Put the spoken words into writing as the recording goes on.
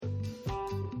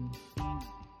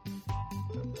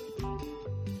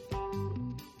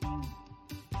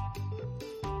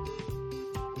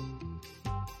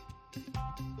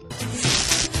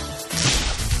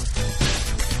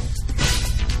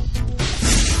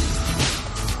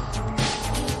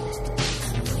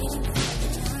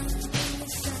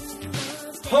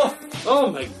Oh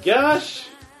my gosh!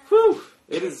 Whew!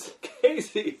 It is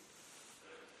Casey.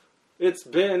 It's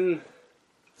probably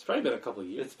been a couple of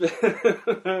years.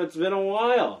 it's been a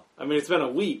while. I mean, it's been a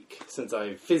week since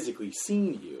I've physically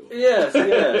seen you. Yes,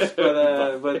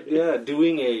 but yeah,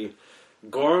 doing a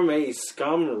gourmet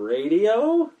scum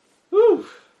radio. Whew!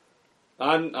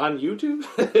 On YouTube?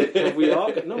 Have we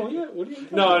all? No, yeah. What do you?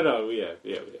 No, yeah.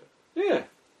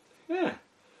 Yeah.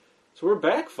 So we're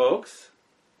back, folks,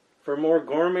 for more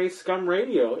gourmet scum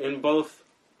radio in both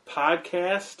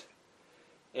podcast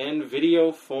and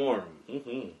video form.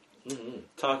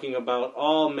 Talking about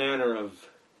all manner of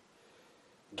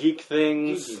geek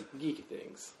things. Geeky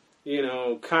things. You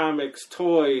know, comics,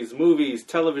 toys, movies,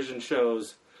 television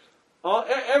shows.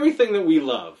 Everything that we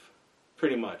love,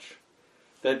 pretty much.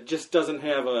 That just doesn't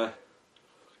have a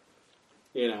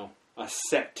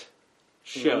set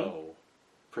show,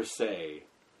 per se.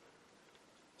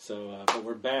 So, but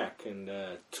we're back in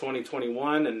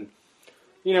 2021, and,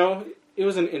 it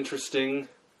was an interesting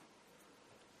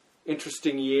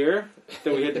year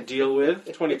that we had to deal with,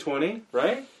 2020,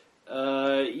 right?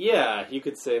 Yeah, you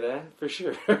could say that, for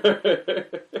sure.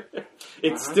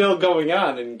 It's still going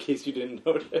on, in case you didn't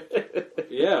notice.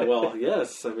 Yeah, well,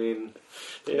 yes, I mean,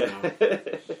 yeah.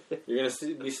 You're going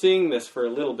to be seeing this for a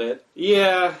little bit.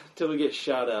 Yeah, till we get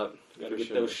shot up. Got to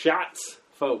get those shots,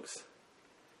 folks.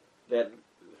 That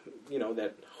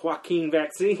Joaquin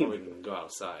vaccine. Or we can go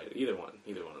outside. Either one of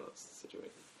those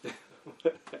situations.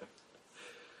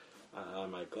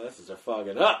 My glasses are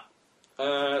fogging up.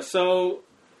 So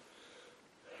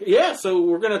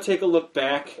we're going to take a look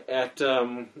back at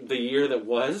the year that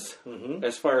was,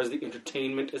 as far as the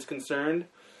entertainment is concerned,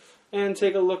 and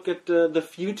take a look at the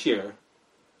future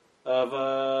of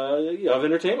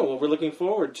entertainment, what we're looking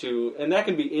forward to. And that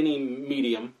can be any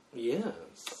medium.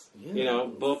 Yes.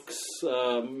 Books,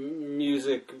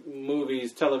 music,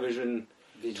 movies, television,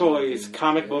 toys,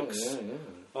 comic books,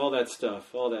 all that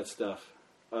stuff.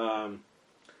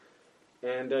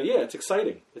 It's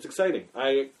exciting. It's exciting.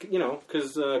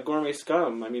 Because Gourmet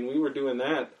Scum, I mean, we were doing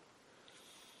that,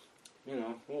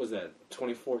 what was that,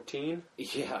 2014?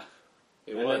 Yeah.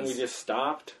 Then we just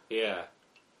stopped. Yeah.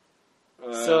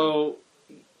 You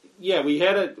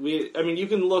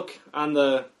can look on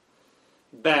the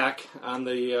back on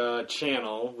the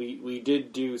channel. We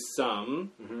did do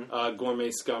some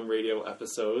Gourmet Scum radio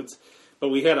episodes, but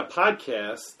we had a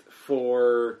podcast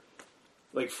for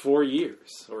like 4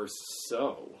 years or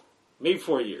so, maybe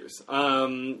 4 years.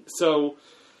 So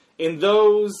in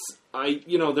those,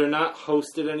 they're not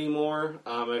hosted anymore.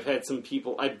 I've had some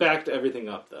people. I backed everything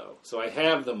up though, so I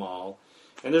have them all,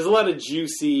 and there's a lot of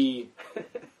juicy.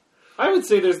 I would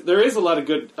say there is a lot of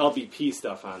good LBP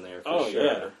stuff on there. For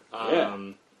sure. Yeah.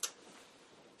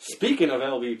 Speaking of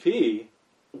LBP,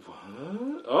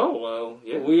 what? Oh well,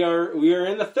 yeah. We are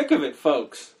in the thick of it,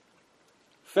 folks.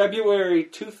 February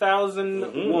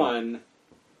 2021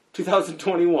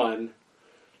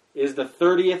 is the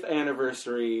 30th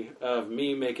anniversary of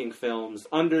me making films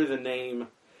under the name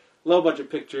Low Budget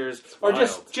Pictures, or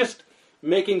just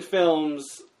making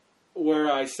films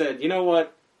where I said, you know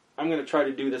what, I'm going to try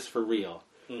to do this for real.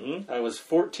 I was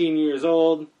 14 years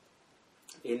old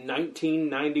in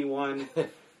 1991,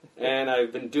 and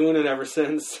I've been doing it ever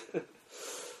since,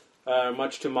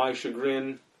 much to my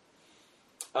chagrin.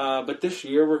 But this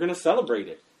year we're going to celebrate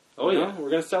it. We're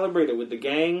going to celebrate it with the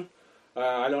gang.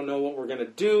 I don't know what we're going to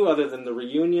do other than the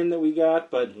reunion that we got,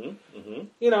 but,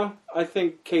 I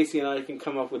think Casey and I can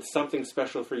come up with something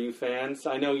special for you fans.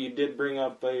 I know you did bring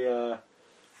up a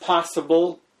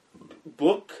possible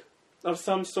book of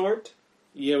some sort.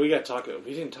 Yeah, we got to talk.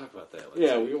 We didn't talk about that. We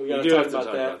got to talk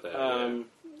about that.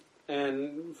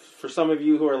 And for some of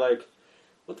you who are like,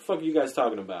 what the fuck are you guys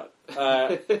talking about?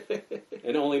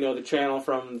 And only know the channel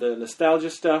from the nostalgia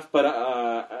stuff, but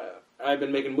I've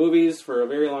been making movies for a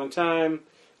very long time,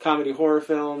 comedy horror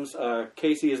films.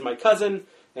 Casey is my cousin,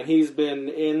 and he's been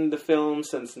in the film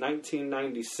since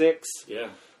 1996. Yeah.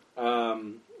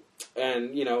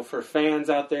 And, for fans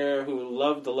out there who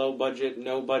love the low budget,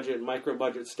 no budget, micro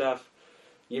budget stuff,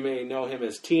 you may know him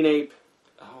as Teen Ape.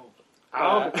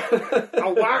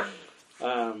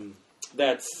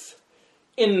 That's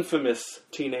infamous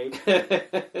Teen Ape.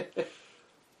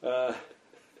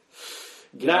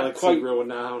 Not quite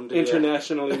renowned,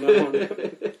 internationally known.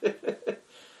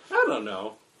 I don't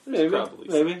know. Maybe.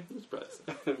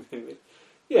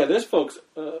 Yeah, there's folks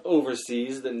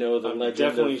overseas that know the I'm legend.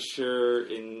 Definitely sure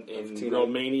in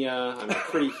Romania, I'm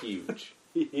pretty huge.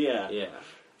 Yeah,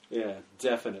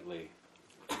 definitely.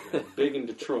 Big in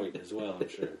Detroit as well, I'm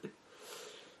sure.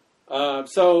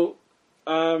 That's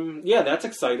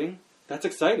exciting.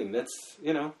 That's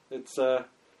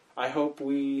I hope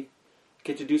we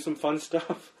get to do some fun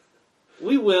stuff.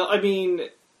 We will. I mean,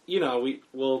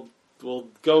 we'll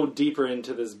go deeper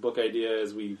into this book idea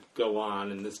as we go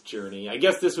on in this journey. I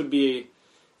guess this would be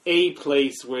a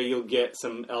place where you'll get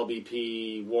some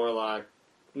LBP Warlock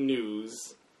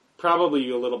news. Probably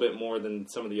a little bit more than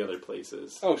some of the other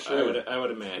places. Oh, sure. I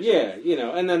would imagine. Yeah,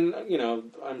 and then,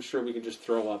 I'm sure we could just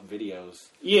throw up videos.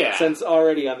 Yeah. Since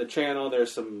already on the channel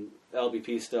there's some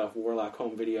LBP stuff, Warlock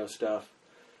home video stuff.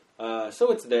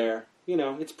 So it's there.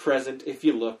 It's present if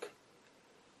you look.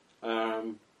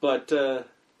 But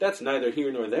that's neither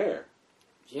here nor there.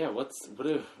 Yeah, what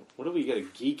do we got to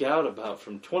geek out about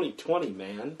from 2020,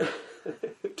 man?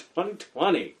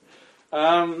 2020.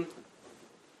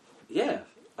 Yeah.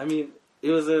 I mean,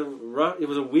 it was a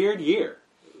weird year.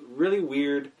 Really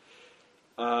weird.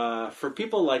 For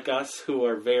people like us who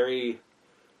are very,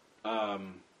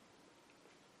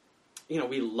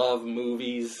 we love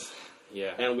movies.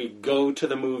 Yeah. And we go to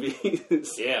the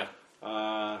movies. Yeah.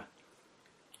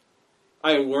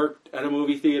 I worked at a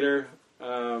movie theater.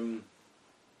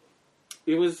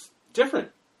 It was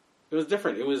different. It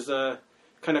was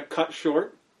kind of cut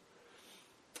short.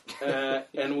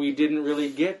 And we didn't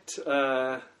really get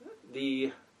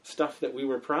the stuff that we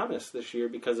were promised this year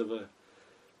because of a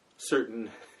certain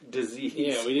disease.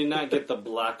 Yeah, we did not get the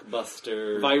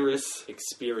blockbuster virus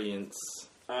experience.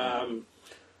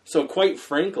 So quite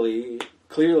frankly,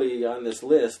 clearly on this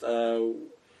list,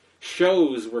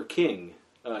 shows were king.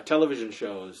 Television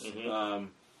shows. Mm-hmm.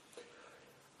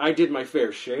 I did my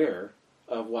fair share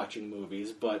of watching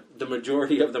movies, but the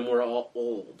majority of them were all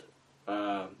old.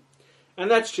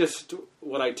 And that's just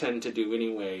what I tend to do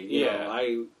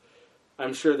anyway.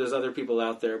 I'm sure there's other people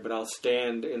out there, but I'll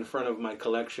stand in front of my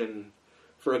collection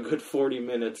for a good 40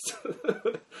 minutes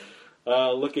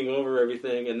looking over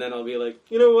everything, and then I'll be like,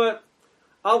 you know what?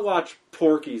 I'll watch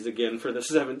Porky's again for the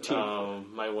 17th. Oh,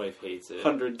 my wife hates it.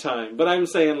 100th time. But I'm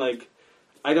saying,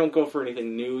 I don't go for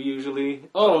anything new usually.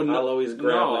 Oh, no. I'll always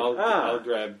grab, I'll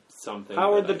grab something.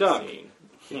 Howard the Duck. Seen.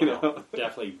 No,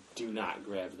 definitely do not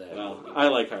grab that. Well, movie. I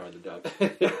like Howard the Duck.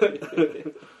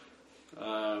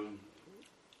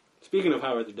 Speaking of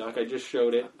Howard the Duck, I just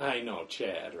showed it. I know,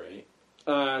 Chad,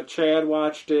 right? Chad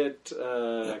watched it.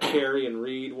 Carrie and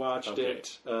Reed watched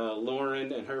it.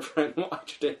 Lauren and her friend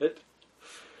watched it.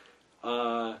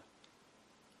 I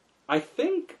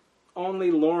think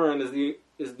only Lauren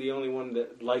is the only one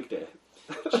that liked it.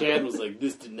 Chad was like,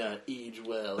 "This did not age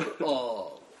well at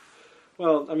all."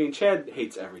 Well, I mean, Chad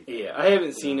hates everything. Yeah, I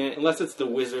haven't seen it. Unless it's The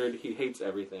Wizard, he hates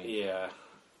everything. Yeah.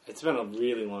 It's been a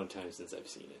really long time since I've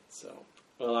seen it, so.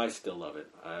 Well, I still love it.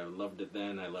 I loved it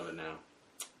then, I love it now.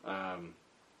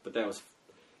 But that was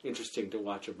interesting to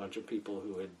watch a bunch of people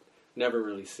who had never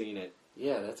really seen it.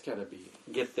 Yeah, that's gotta be...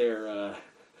 Get their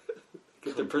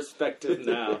perspective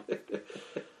now.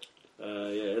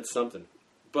 Yeah, it's something.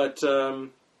 But,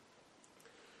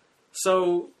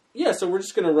 so we're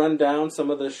just going to run down some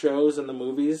of the shows and the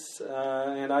movies,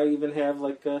 and I even have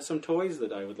some toys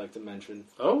that I would like to mention.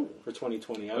 Oh, for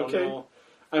 2020. I don't know.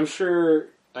 I'm sure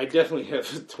I definitely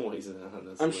have toys on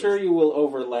this. I'm sure you will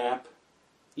overlap.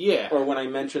 Yeah. Or when I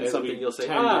mention something, you'll say,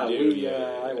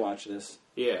 I watch this.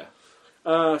 Yeah.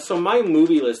 So my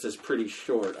movie list is pretty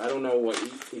short. I don't know what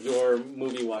your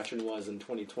movie watching was in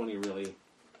 2020, really.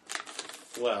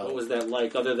 Well, what was that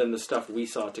like, other than the stuff we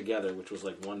saw together, which was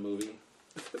one movie?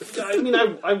 I mean,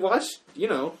 I watched,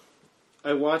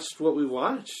 I watched what we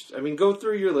watched. I mean, go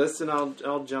through your list and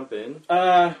I'll jump in.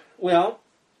 Well,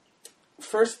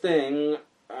 first thing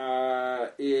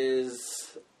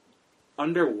is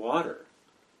Underwater.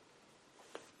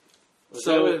 Was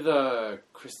that with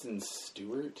Kristen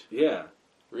Stewart? Yeah.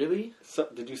 Really? So,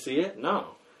 did you see it?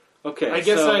 No. Okay. I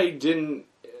guess I didn't.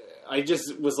 I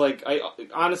just was I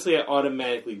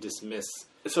automatically dismiss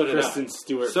Kristen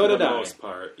Stewart for the most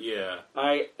part. Yeah.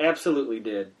 I absolutely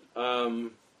did.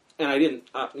 And I didn't,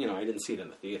 I didn't see it in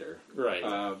the theater. Right.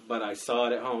 But I saw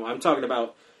it at home. I'm talking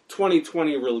about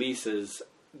 2020 releases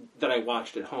that I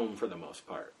watched at home for the most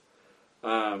part.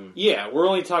 Yeah, we're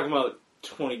only talking about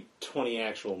 2020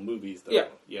 actual movies, though.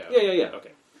 Yeah.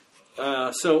 Okay.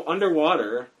 So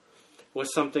Underwater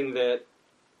was something that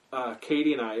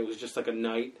Katie and I, it was just a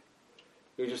night.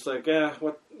 We were just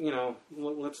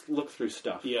let's look through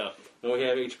stuff. Yeah. And we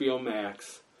have HBO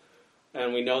Max.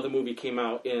 And we know the movie came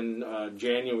out in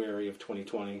January of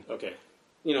 2020. Okay.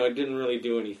 It didn't really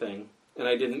do anything. And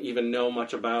I didn't even know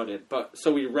much about it.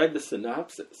 So we read the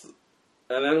synopsis.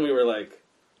 And then we were like,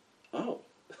 oh.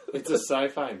 It's a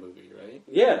sci-fi movie, right?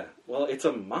 Yeah. Well, it's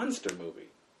a monster movie.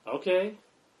 Okay.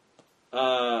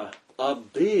 A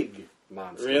big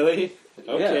monster. Really?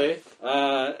 Okay.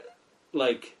 Yeah.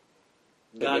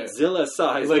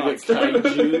 Godzilla-sized like monster. a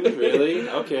kaiju, really?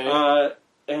 Okay.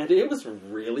 And it was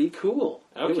really cool.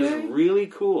 Okay. It was really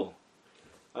cool.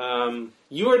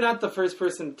 You are not the first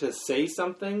person to say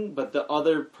something, but the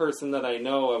other person that I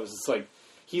know, I was just like,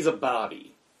 he's a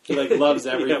Bobby. He like loves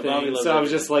everything. Bobby loves so I was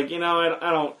everything. just like,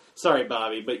 I don't. Sorry,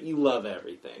 Bobby, but you love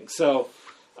everything. So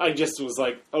I just was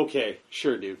like, okay,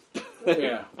 sure, dude.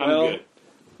 Yeah, I'm good.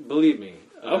 Believe me.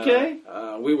 Okay.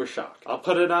 We were shocked. I'll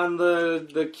put it on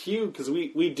the queue because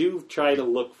we do try to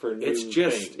look for new things.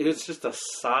 It's just a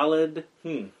solid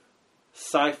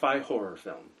sci-fi horror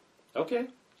film. Okay.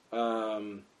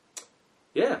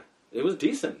 Yeah, it was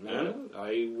decent, man.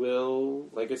 I will,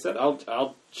 like I said,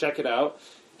 I'll check it out.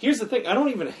 Here's the thing: I don't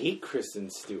even hate Kristen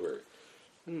Stewart.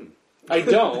 I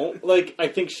don't. Like, I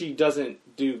think she doesn't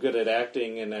do good at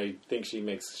acting, and I think she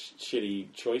makes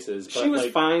shitty choices. But she was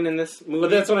fine in this movie.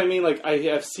 But that's what I mean. Like, I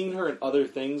have seen her in other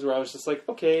things where I was just like,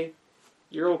 okay,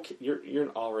 you're okay. You're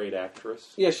an all-right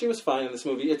actress. Yeah, she was fine in this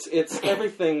movie. It's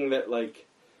everything that, like,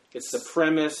 it's the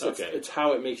premise. Okay. It's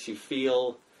how it makes you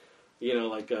feel. You know,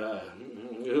 like kind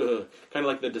of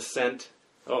like The Descent.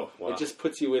 Oh, wow. It just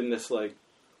puts you in this like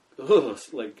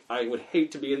I would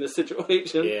hate to be in this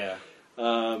situation. Yeah.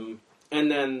 And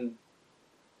then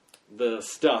the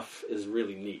stuff is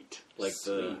really neat. Like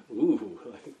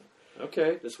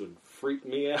Okay. this would freak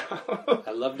me out.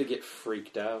 I love to get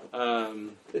freaked out.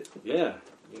 Yeah,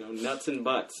 nuts and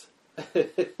butts.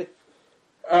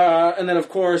 And then, of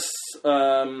course,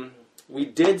 we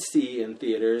did see in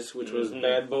theaters, which was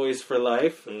Bad Boys for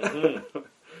Life.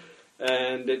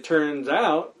 And it turns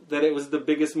out that it was the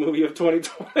biggest movie of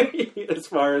 2020 as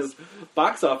far as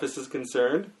box office is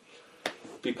concerned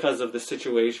because of the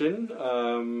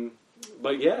situation.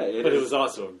 But yeah, it was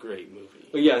also a great movie.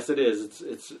 But yes, it is.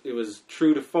 It was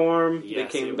true to form.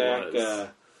 Yes, they came it back was.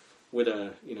 with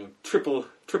a triple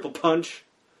punch,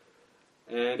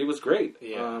 and it was great.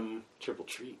 Yeah, triple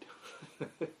treat.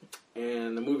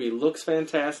 And the movie looks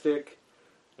fantastic,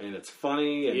 and it's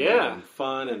funny and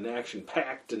fun and action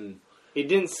packed, and it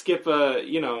didn't skip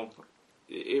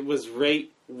it was right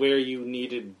where you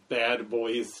needed Bad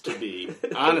Boys to be.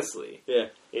 Honestly, yeah,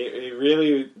 it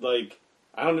really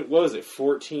I don't know, what was it,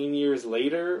 14 years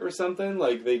later or something?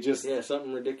 Like, they just... Yeah,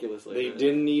 something ridiculous like They that.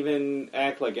 didn't even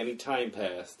act like any time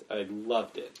passed. I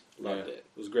loved it. Loved it.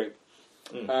 It was great.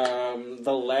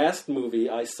 The last movie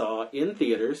I saw in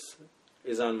theaters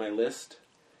is on my list.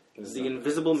 The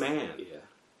Invisible Man. Yeah.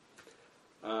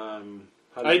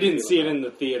 I didn't see it in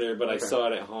the theater, but I saw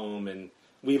it at home, and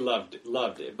we loved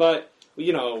it. But,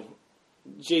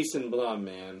 Jason Blum,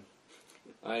 man...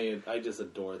 I just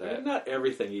adore that. And not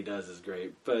everything he does is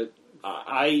great, but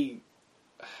I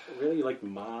really like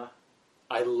Ma.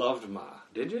 I loved Ma.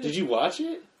 Did you? Did you watch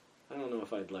it? I don't know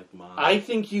if I'd like Ma. I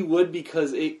think you would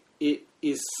because it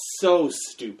is so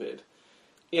stupid,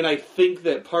 and I think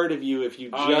that part of you, if you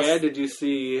did you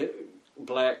see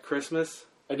Black Christmas?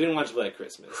 I didn't watch Black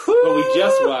Christmas, but we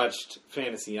just watched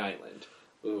Fantasy Island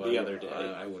the other day.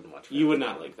 I wouldn't watch. You would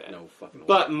not like that. No fucking way.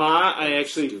 But Ma, I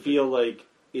actually feel like.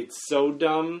 It's so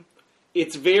dumb.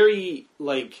 It's very,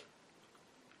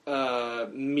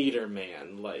 Meter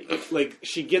Man. Like,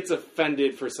 she gets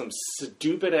offended for some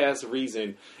stupid-ass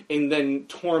reason and then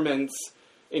torments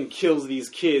and kills these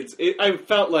kids. I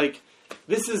felt like,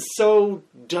 this is so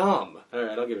dumb. All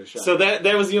right, I'll give it a shot. So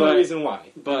that was the only reason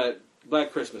why. But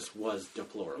Black Christmas was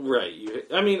deplorable. Right.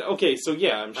 Okay, so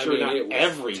yeah, I'm sure not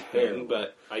everything, terrible.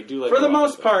 But I do like for the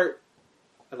most part,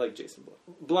 I like Jason Blum.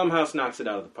 Blumhouse knocks it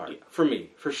out of the park. Yeah. For me,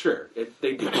 for sure.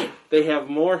 They have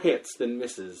more hits than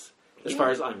misses, as far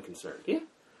as I'm concerned. Yeah.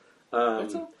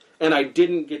 That's all. And I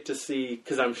didn't get to see,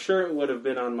 because I'm sure it would have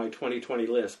been on my 2020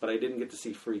 list, but I didn't get to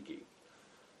see Freaky.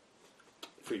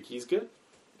 Freaky's good.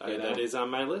 That is on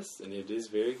my list, and it is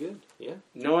very good. Yeah.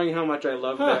 Knowing how much I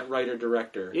love that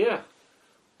writer-director, yeah,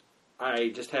 I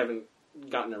just haven't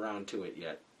gotten around to it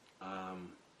yet.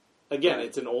 Again,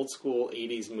 it's an old-school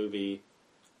 80s movie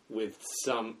with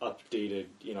some updated,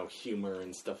 humor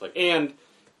and stuff like. And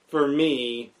for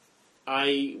me,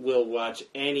 I will watch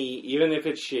even if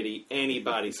it's shitty, any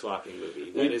body swapping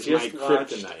movie. That is my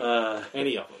kryptonite.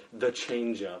 Any of them. The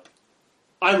Change Up.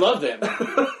 I love that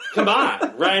movie. Come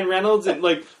on, Ryan Reynolds and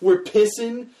we're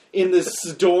pissing in the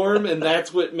storm, and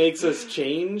that's what makes us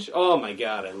change. Oh my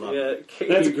god, I love it.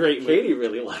 Katie, that's a great movie. Katie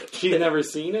really liked it. She's never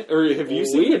seen it, or have you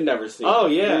seen it? We had never seen it. Oh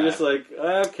yeah, we were just like,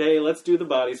 okay, let's do the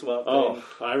body swap. Oh,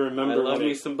 I remember. I love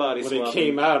me some body swap. When it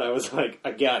came out, I was like, I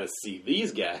gotta see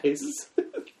these guys.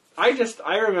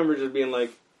 I remember just being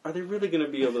like, are they really going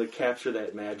to be able to capture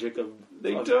that magic of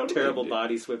terrible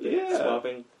body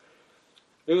swapping?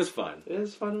 It was fun. It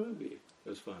was a fun movie. It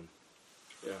was fun.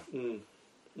 Yeah.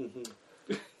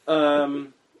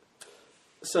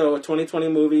 So a 2020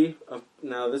 movie.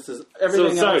 Now this is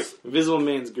everything else. Invisible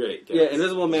Man's great, guys. Yeah,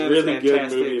 Invisible Man is really fantastic.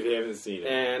 Good movie if you haven't seen it.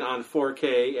 And on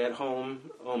 4K at home.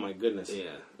 Oh my goodness.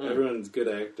 Yeah, everyone's a good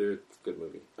actor. It's a good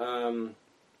movie.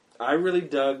 I really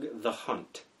dug The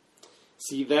Hunt.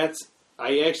 See,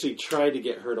 I actually tried to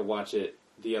get her to watch it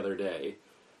the other day,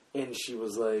 and she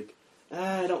was like,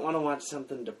 I don't want to watch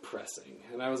something depressing.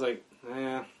 And I was like,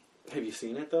 Have you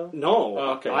seen it, though? No.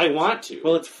 Oh, okay. I want to.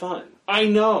 Well, it's fun. I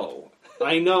know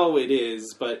it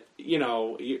is, but,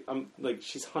 I'm like,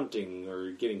 she's hunting or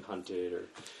getting hunted. Or.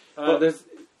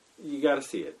 You gotta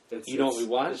see it. You know what we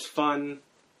watched? It's fun.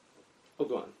 Oh,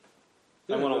 go on.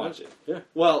 Yeah, I want to watch it. Yeah.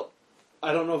 Well,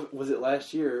 I don't know was it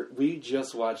last year? We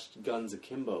just watched Guns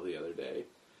Akimbo the other day.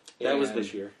 That was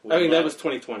this year. That was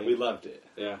 2020. We loved it.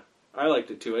 Yeah. I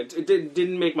liked it too. It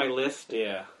didn't make my list.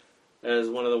 Yeah. As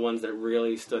one of the ones that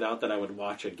really stood out that I would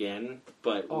watch again.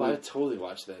 But I would totally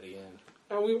watch that again.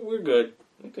 We're good.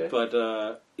 Okay.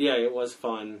 But, yeah, it was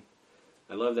fun.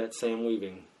 I love that Sam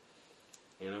Weaving.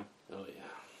 Oh,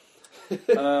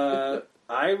 yeah.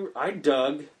 I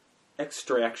dug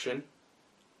Extraction.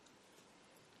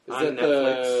 Is on that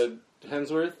Netflix. the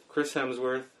Hemsworth? Chris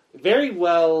Hemsworth. Very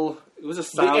well. It was a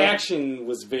solid... The action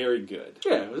was very good.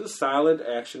 Yeah, it was a solid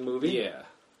action movie. Yeah.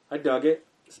 I dug it.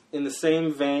 In the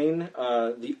same vein,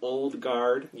 The Old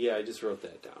Guard. Yeah, I just wrote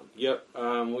that down. Yep.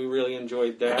 We really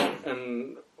enjoyed that,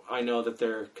 and I know that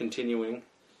they're continuing.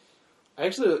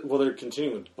 Actually, they're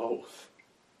continuing with both.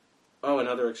 Oh,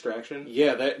 another Extraction?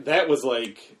 Yeah, that was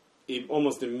like...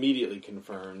 almost immediately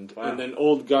confirmed. Wow. And then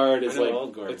Old Guard is like...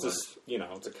 Old Guard it's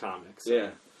a comic. So. Yeah.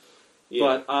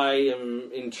 But I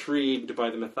am intrigued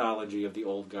by the mythology of the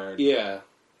Old Guard. Yeah.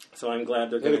 So I'm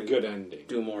glad they're going to a good ending.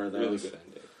 Do more of those. Really good ending.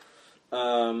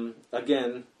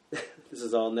 Again, this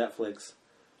is all Netflix.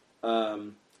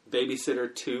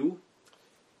 Babysitter 2.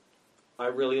 I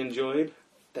really enjoyed.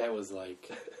 That was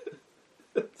like...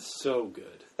 so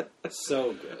good.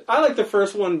 So good. I like the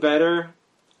first one better,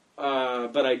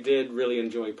 but I did really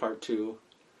enjoy part 2.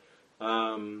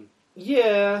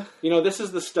 Yeah. This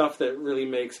is the stuff that really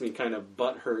makes me kind of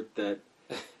butthurt that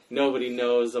nobody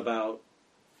knows about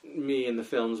me and the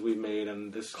films we've made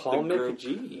and this group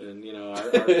G. and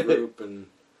our group, and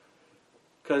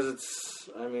because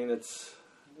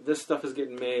this stuff is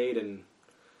getting made and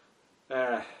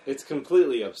it's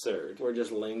completely absurd. We're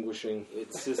just languishing.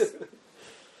 It's just,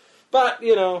 but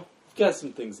we've got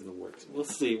some things in the works. We'll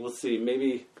see.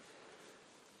 Maybe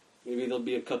there'll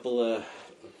be a couple of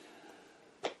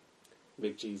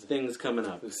Big G's things coming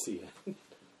up. We'll see it.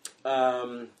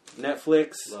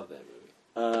 Netflix. Love that movie.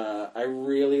 I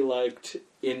really liked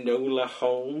Enola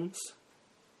Holmes.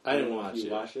 I didn't watch it.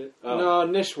 You watch it? Oh. No,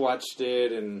 Nish watched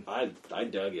it, and I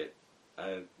dug it.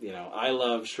 I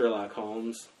love Sherlock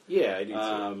Holmes. Yeah, I do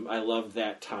too. I love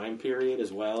that time period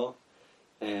as well,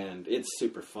 and it's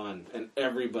super fun. And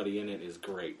everybody in it is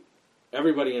great.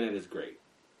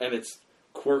 And it's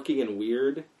quirky and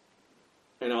weird,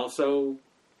 and also,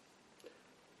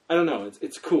 I don't know,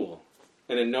 it's cool.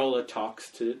 And Enola talks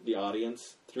to the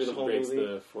audience through the whole movie. She breaks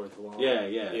the fourth wall. Yeah.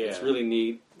 It's really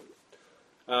neat.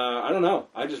 I don't know.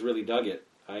 I just really dug it.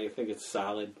 I think it's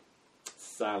solid.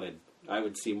 I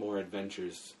would see more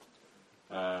adventures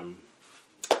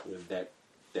with that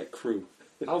crew.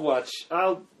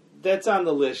 That's on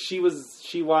the list.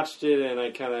 She watched it, and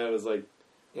I kind of was like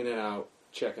in and out,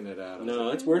 checking it out.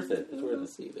 No, it's worth it. It's worth it.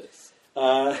 See this.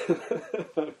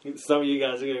 Some of you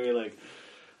guys are gonna be like,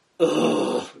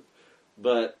 ugh.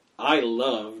 But I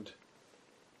loved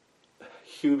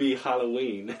Hubie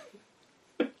Halloween.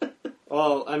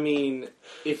 Well, I mean,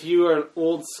 if you are an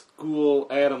old school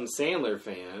Adam Sandler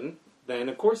fan, then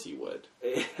of course you would.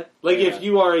 If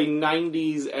you are a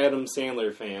 90s Adam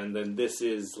Sandler fan, then this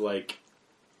is like...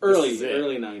 Early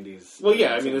 90s. Well,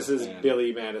 yeah, I mean, this is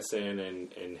Billy Madison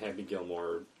and Happy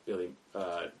Gilmore. That's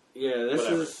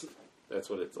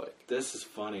what it's like. This is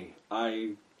funny.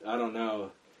 I don't know.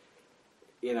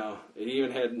 It even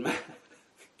had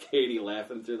Katie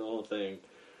laughing through the whole thing,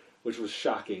 which was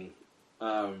shocking.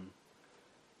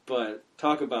 But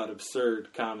talk about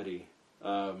absurd comedy.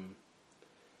 I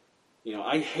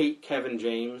hate Kevin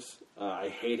James. I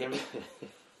hate him.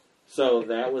 So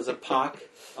that was a pox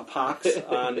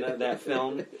on that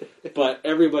film. But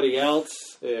everybody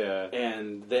else,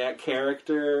 and that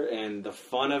character, and the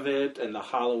fun of it, and the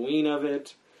Halloween of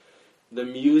it, the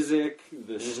music,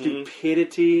 the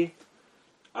stupidity.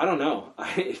 I don't know.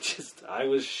 I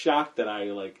was shocked that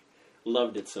I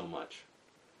loved it so much.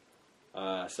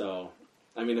 I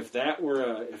mean, if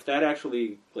that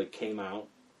actually came out,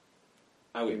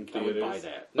 I would buy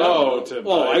that.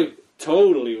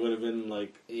 totally would have been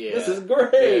like, this is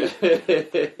great.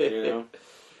 You know?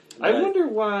 I wonder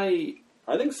why...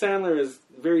 I think Sandler is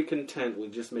very content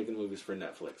with just making movies for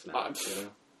Netflix now. You know?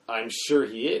 I'm sure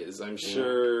he is. I'm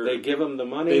sure... They give him the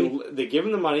money. They give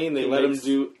him the money and they let him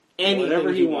do anything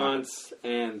whatever he wants,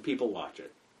 and people watch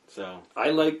it. So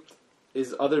I liked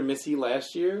his other Missy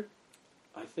last year.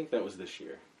 I think that was this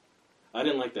year. I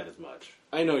didn't like that as much.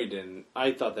 I know you didn't.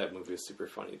 I thought that movie was super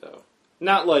funny, though.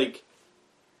 Not like,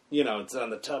 it's on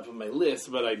the top of my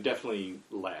list, but I definitely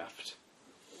laughed.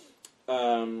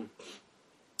 Now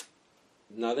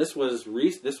this was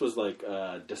like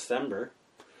December,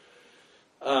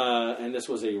 and this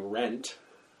was a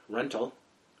rental.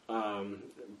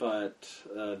 But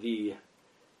the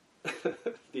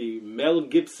the Mel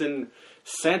Gibson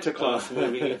Santa Claus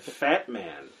movie, Fat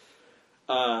Man,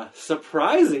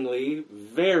 surprisingly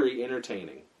very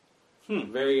entertaining.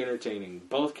 Very entertaining.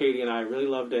 Both Katie and I really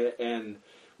loved it, and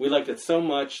we liked it so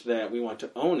much that we want to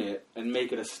own it and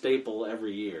make it a staple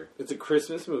every year. It's a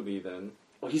Christmas movie, then.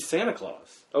 Well, he's Santa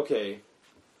Claus. Okay.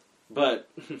 But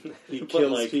he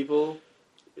kills people?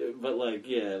 But, like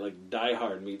Die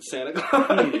Hard meets Santa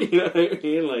Claus. You know what I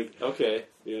mean? Like, okay.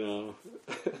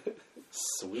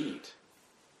 Sweet.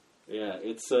 Yeah,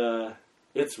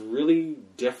 it's really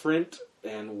different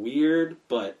and weird,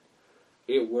 but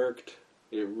it worked.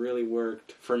 It really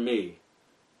worked for me.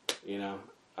 I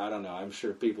don't know. I'm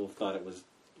sure people thought it was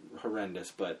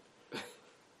horrendous, but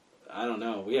I don't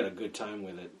know. We had a good time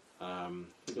with it.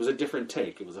 It was a different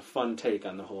take. It was a fun take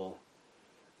on the whole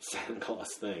Santa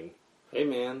Claus thing. Hey,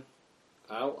 man.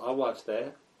 I'll watch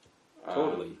that.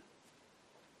 Totally.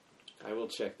 I will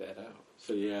check that out.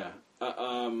 So, yeah.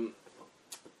 I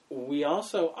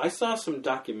saw some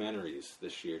documentaries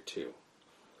this year, too.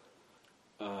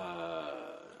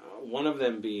 One of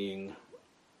them being,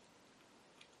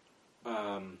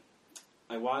 I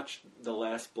watched The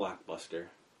Last Blockbuster,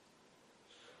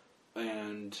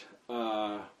 and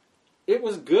it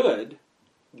was good,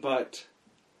 but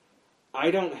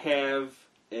I don't have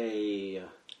an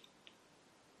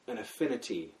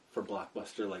affinity for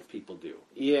Blockbuster like people do.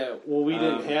 Yeah, well, we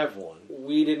didn't have one.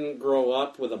 We didn't grow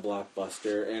up with a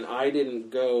Blockbuster, and I didn't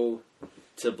go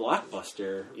to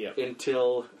Blockbuster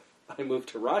until I moved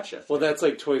to Rochester. Well, that's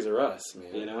like Toys R Us,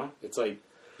 man. It's like,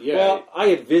 yeah. Well, I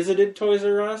had visited Toys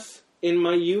R Us in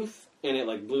my youth, and it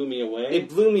like blew me away. It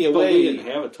blew me away. But we didn't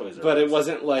have a Toys R Us. But it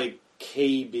wasn't like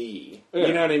KB. Yeah.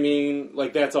 You know what I mean?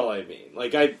 Like, that's all I mean.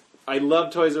 Like, I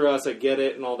love Toys R Us, I get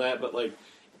it and all that, but like,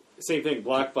 same thing,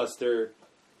 Blockbuster,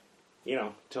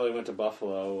 until I went to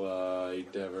Buffalo, I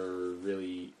never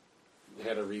really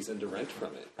had a reason to rent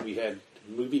from it. We had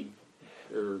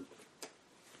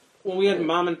we had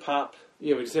mom and pop.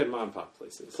 Yeah, we just had mom and pop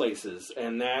places.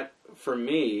 And that, for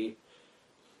me,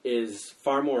 is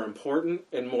far more important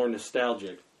and more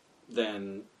nostalgic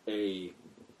than a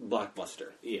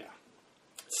Blockbuster. Yeah.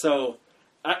 So,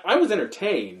 I was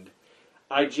entertained.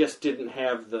 I just didn't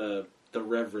have the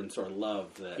reverence or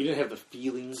love that... You didn't have the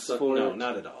feelings for it? No,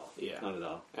 not at all. Yeah. Not at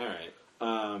all. All right.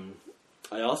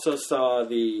 I also saw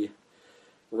the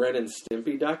Ren and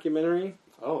Stimpy documentary.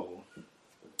 Oh.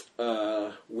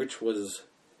 Which was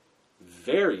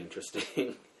very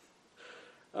interesting.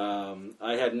 I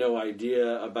had no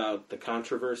idea about the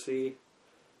controversy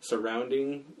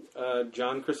surrounding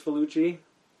John Kricfalucci.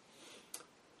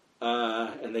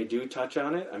 And they do touch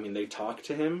on it. I mean, they talk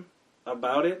to him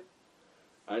about it.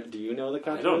 Do you know the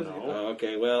controversy? I don't know. Oh,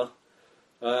 okay, well...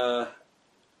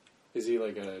 is he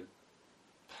like a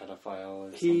pedophile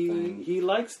or something? He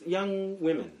likes young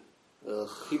women. Ugh.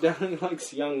 He definitely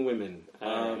likes young women.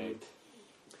 Right.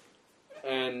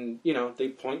 And, they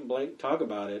point blank talk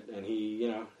about it, and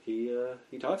he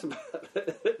talks about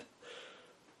it.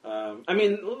 I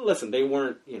mean, listen, they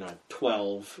weren't,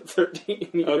 12, 13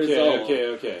 years old.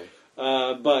 Okay.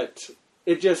 But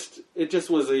it just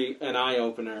was an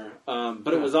eye-opener.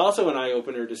 But it was also an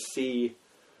eye-opener to see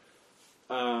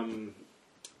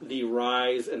the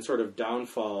rise and sort of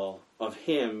downfall of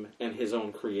him and his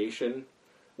own creation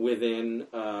within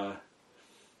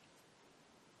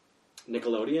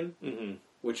Nickelodeon,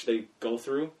 which they go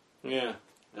through. Yeah.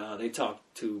 They talk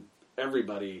to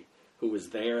everybody who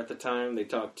was there at the time. They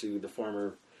talked to the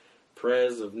former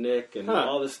prez of Nick and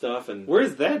all this stuff. And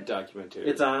where's that documentary?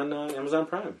 It's on Amazon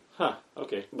Prime. Huh,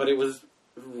 okay. But it was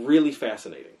really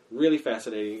fascinating. Really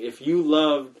fascinating. If you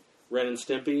loved Ren and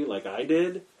Stimpy like I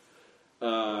did...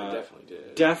 I definitely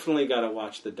did. Definitely got to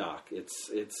watch the doc.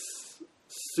 It's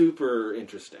super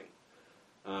interesting.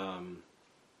 And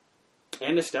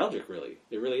nostalgic, really.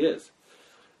 It really is.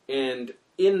 And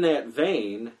in that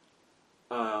vein,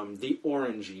 the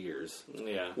Orange Years,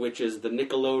 which is the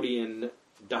Nickelodeon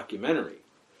documentary.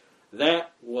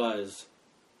 That was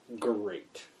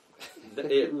great.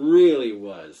 It really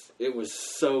was. It was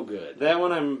so good. That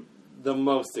one I'm the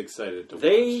most excited to watch.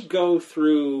 They go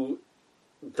through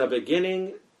the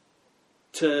beginning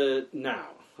to now.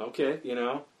 Okay. You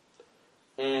know?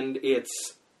 And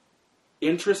it's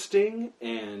interesting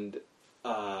and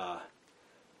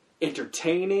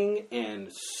entertaining and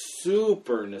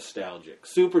super nostalgic.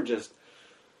 Super just,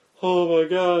 oh my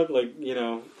god, like, you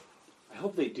know. I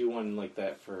hope they do one like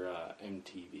that for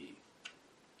MTV.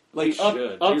 Like, up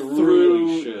they through,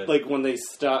 really should. like, when they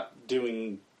stop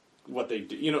doing what they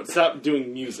do. You know, stop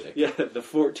doing music. Yeah, the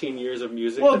 14 years of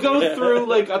music. Well, go through,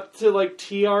 like, up to, like,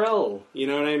 TRL. You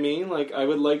know what I mean? Like, I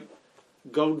would, like,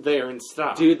 go there and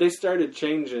stop. Dude, they started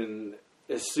changing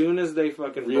as soon as they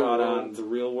fucking Real brought World. on the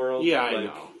Real World. Yeah, I like,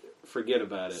 know. Forget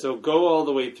about it. So go all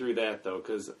the way through that, though,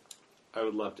 because I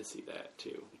would love to see that,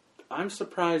 too. I'm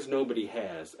surprised nobody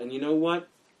has. And you know what?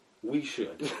 We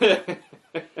should.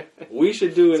 We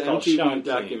should do an called MTV Sean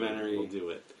documentary. King. We'll do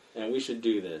it. And we should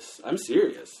do this. I'm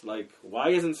serious. Like, why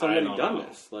isn't somebody don't done know.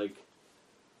 this? Like,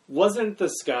 Wasn't the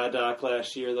Ska Doc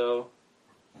last year, though?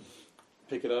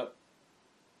 Pick it up?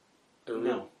 Or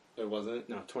no. It wasn't?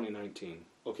 No, 2019.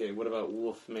 Okay, what about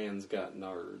Wolfman's Got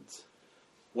Nards?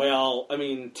 Well, I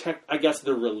mean, I guess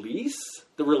the release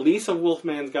of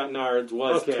Wolfman's Got Nards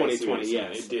was Okay, I see what 2020, you're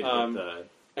saying. yes. It did hit the...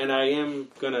 And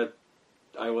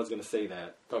I was gonna say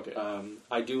that. Okay.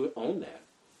 I do own that.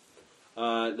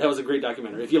 That was a great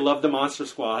documentary. If you love the Monster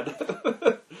Squad,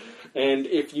 and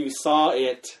if you saw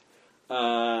it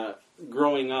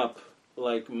growing up,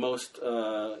 like most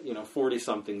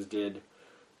 40-somethings did,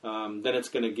 then it's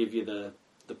going to give you the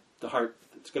heart.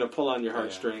 It's going to pull on your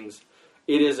heartstrings. Yeah.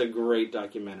 It is a great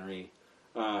documentary,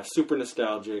 super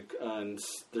nostalgic, and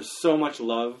there's so much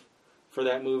love for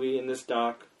that movie in this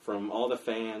doc from all the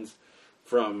fans,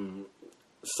 from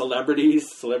celebrities.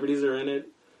 Celebrities are in it.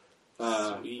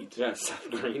 Sweet. Yeah, Seth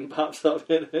Green pops up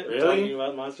in it. Really? Talking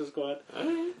about Monster Squad.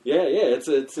 Right. Yeah. It's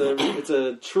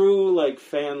a true like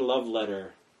fan love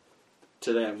letter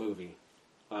to that movie.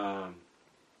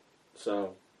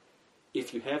 So,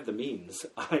 if you have the means,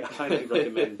 I highly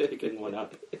recommend picking one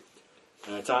up.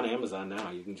 It's on Amazon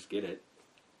now. You can just get it.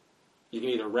 You can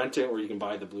either rent it or you can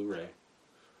buy the Blu-ray.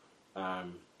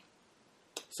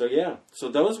 So yeah. So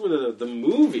those were the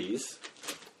movies.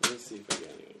 Let me see if I got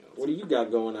anything else. What do you got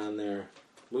going on there,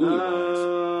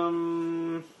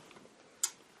 movie-wise?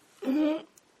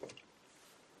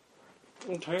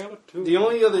 The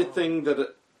only other thing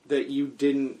that you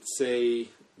didn't say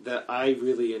that I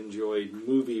really enjoyed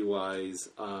movie-wise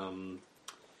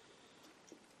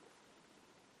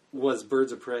was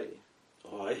Birds of Prey.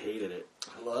 Oh, I hated it.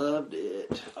 I loved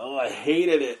it. Oh, I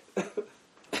hated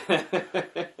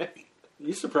it.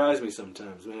 You surprise me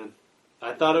sometimes, man.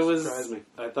 I thought it was. Surprised me.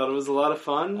 I thought it was a lot of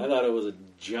fun. I thought it was a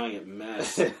giant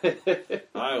mess.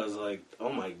 I was like,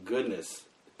 "Oh my goodness,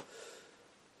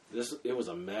 it was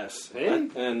a mess." Hey.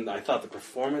 And I thought the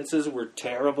performances were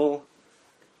terrible.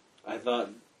 I thought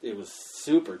it was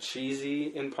super cheesy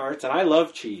in parts, and I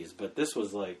love cheese, but this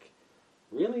was like,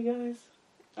 really, guys?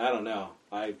 I don't know.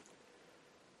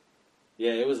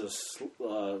 It was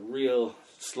a real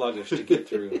sluggish to get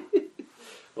through.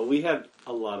 Well, we had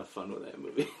a lot of fun with that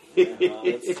movie. Hey,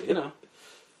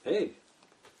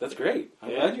 that's great. I'm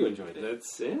glad you enjoyed it.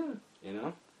 That's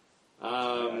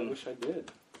I wish I did.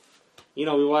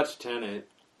 We watched Tenet.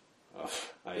 Oh,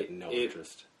 I had no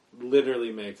interest.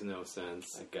 Literally makes no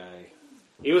sense. That guy,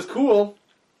 He was cool,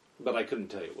 but I couldn't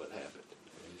tell you what happened.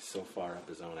 he's so far up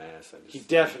his own ass. He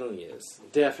definitely is.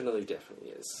 Definitely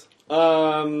is.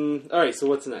 All right, so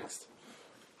what's next?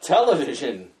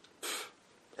 Television.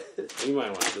 You might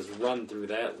want to just run through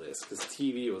that list, because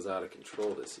TV was out of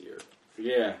control this year.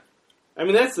 Yeah. I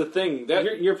mean, that's the thing.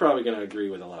 You're probably going to agree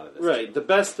with a lot of this. Right. Too. The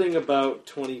best thing about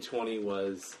 2020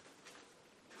 was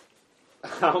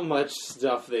how much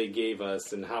stuff they gave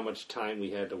us and how much time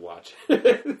we had to watch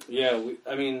it. Yeah,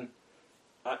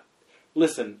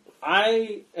 listen,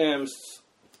 I am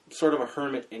sort of a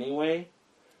hermit anyway,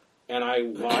 and I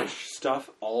watch stuff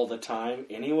all the time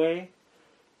anyway,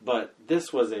 but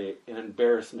this was an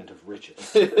embarrassment of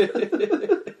riches.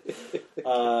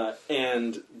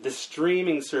 And the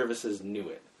streaming services knew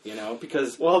it,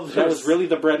 because that was really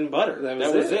the bread and butter.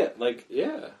 That was it. Like,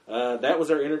 yeah. that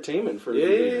was our entertainment for the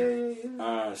year.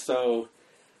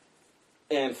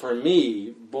 And for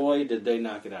me, boy, did they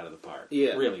knock it out of the park.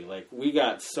 Yeah. Really. Like, we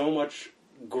got so much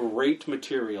great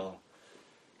material.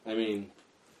 I mean,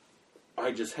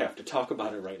 I just have to talk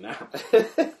about it right now.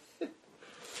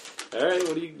 All right,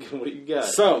 what do you got?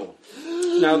 So,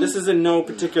 now this is in no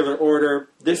particular order.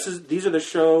 These are the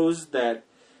shows that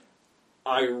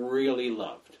I really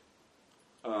loved.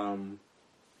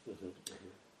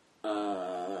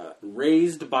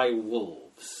 Raised by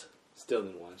Wolves. Still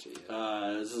didn't watch it yet.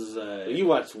 This is you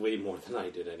watched way more than I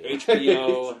did anyway.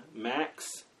 HBO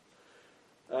Max.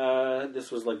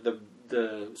 This was like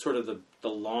the sort of the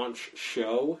launch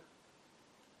show,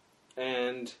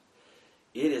 and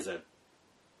it is a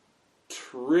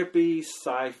trippy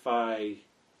sci-fi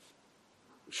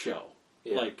show.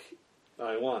 Yeah. Like,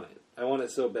 I want it. I want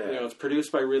it so bad. it's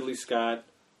produced by Ridley Scott.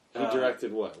 He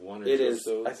directed what, one or It two is.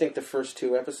 episodes? I think the first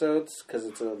 2 episodes because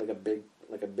it's like a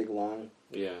big long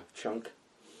Yeah. chunk.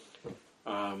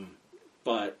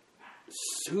 But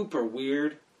super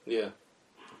weird, Yeah.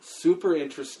 super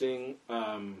interesting.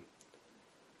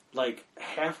 Like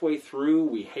halfway through,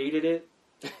 we hated it,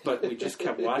 but we just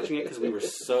kept watching it because we were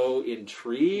so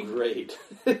intrigued. Great.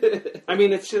 I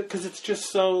mean, it's just because it's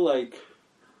just so like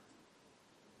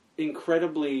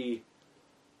incredibly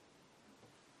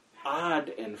odd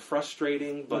and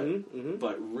frustrating, but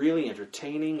but really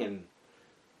entertaining, and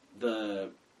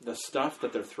the stuff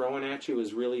that they're throwing at you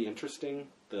is really interesting.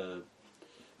 The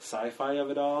sci-fi of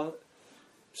it all,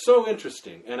 so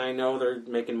interesting, and I know they're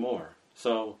making more.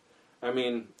 So, I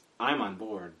mean, I'm on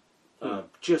board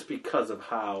just because of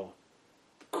how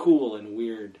cool and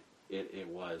weird it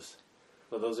was.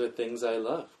 Well, those are things I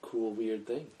love. Cool, weird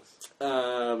things.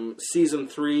 Season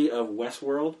 3 of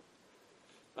Westworld.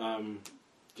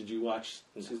 Did you watch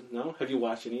season? No? Have you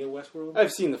watched any of Westworld?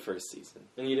 I've seen the first season.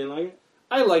 And you didn't like it?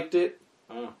 I liked it.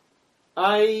 Oh.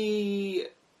 I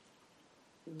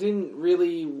didn't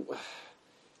really...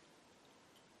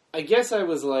 I guess I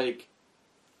was like...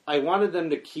 I wanted them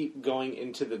to keep going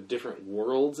into the different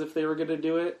worlds if they were going to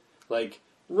do it. Like,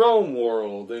 Rome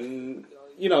world and,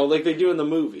 like they do in the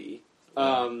movie.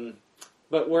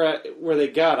 But where they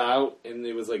got out and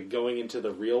it was like going into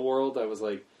the real world, I was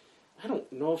like, I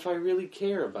don't know if I really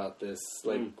care about this.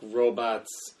 Like, robots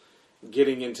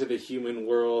getting into the human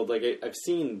world. Like, I've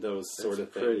seen those sort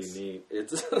of things. Pretty neat.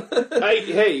 It's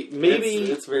hey,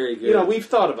 maybe it's very good. We've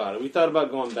thought about it. We thought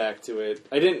about going back to it.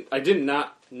 I did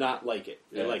not like it.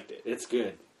 Yeah, I liked it. It's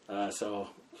good. So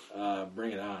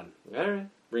bring it on. All right.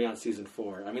 Bring on season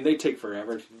 4. I mean, they take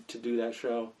forever to do that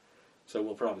show, so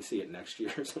we'll probably see it next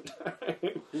year sometime.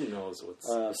 Who knows what's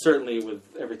certainly with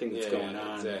everything that's going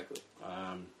on. Exactly.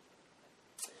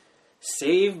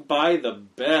 Saved by the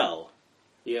Bell.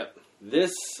 Yep.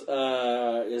 This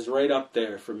is right up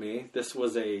there for me. This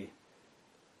was a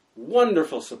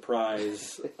wonderful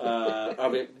surprise of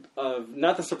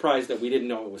not the surprise that we didn't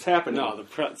know it was happening. No,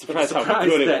 the surprise how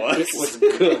good that it was. It was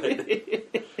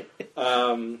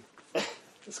good.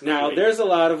 Now, there's a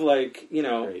lot of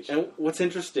and what's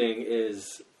interesting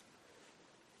is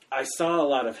I saw a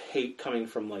lot of hate coming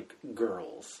from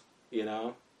girls, and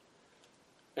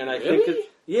I think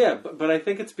but I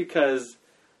think it's because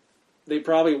they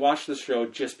probably watched the show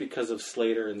just because of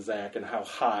Slater and Zach and how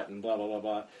hot and blah blah blah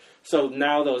blah. So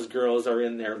now those girls are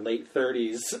in their late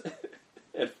 30s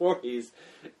and 40s,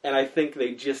 and I think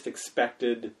they just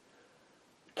expected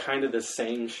kind of the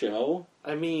same show.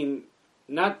 I mean,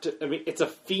 it's a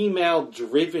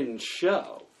female-driven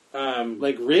show.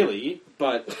 Really,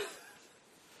 but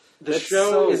the That's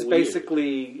show so is weird.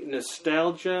 basically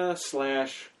nostalgia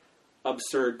 /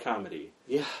 absurd comedy.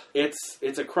 Yeah.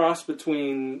 It's a cross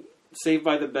between Saved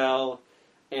by the Bell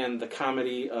and the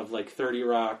comedy of 30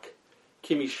 Rock,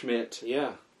 Kimmy Schmidt.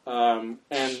 Yeah. And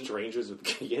Strangers with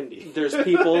Candy. there's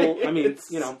people,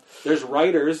 there's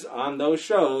writers on those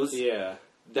shows Yeah.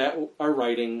 that are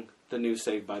writing the new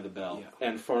Saved by the Bell. Yeah.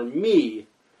 And for me,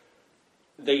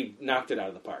 they knocked it out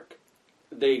of the park.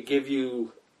 They give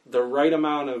you the right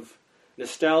amount of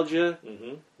nostalgia.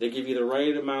 Mm-hmm. They give you the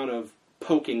right amount of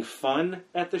poking fun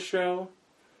at the show.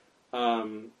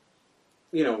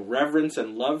 Reverence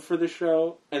and love for the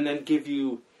show. And then give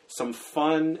you some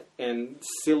fun and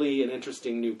silly and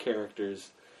interesting new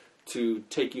characters to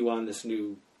take you on this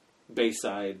new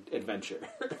Bayside adventure.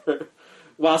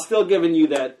 While still giving you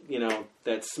that,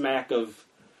 that smack of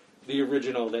the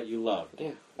original that you loved.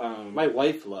 Yeah. My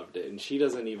wife loved it, and she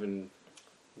doesn't even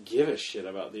give a shit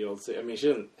about the old... she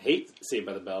doesn't hate Saved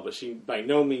by the Bell, but she by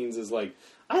no means is like,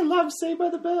 I love Saved by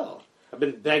the Bell. I've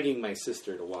been begging my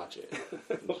sister to watch it.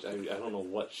 I don't know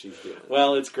what she's doing.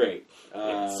 Well, it's great.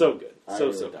 It's so good. I So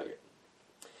really dug dug it. it.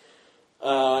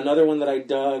 Another one that I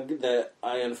dug that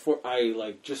I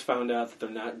just found out that they're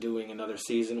not doing another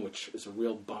season, which is a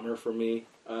real bummer for me.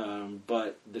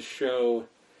 But the show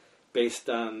based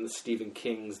on Stephen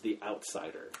King's The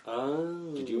Outsider.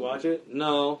 Oh. Did you watch it?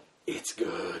 No. It's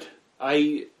good.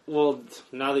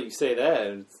 Now that you say that,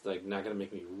 it's not going to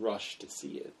make me rush to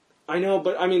see it. I know,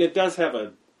 but it does have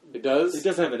a It does? It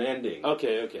doesn't have an ending.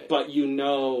 Okay. But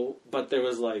but there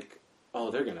was like,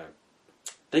 oh,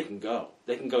 they can go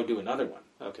do another one.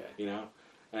 Okay. You know?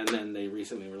 And then they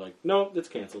recently were like, no, it's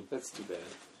canceled. That's too bad.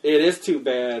 It is too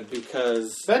bad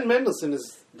because Ben Mendelsohn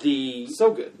is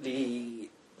so good. The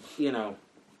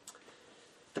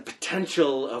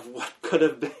potential of what could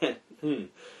have been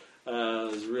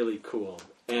is really cool.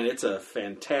 And it's a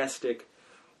fantastic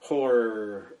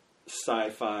horror,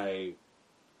 sci-fi,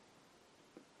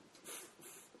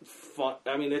 fun.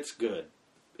 I mean, it's good.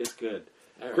 It's good.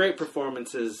 Right. Great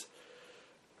performances.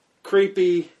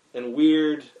 Creepy and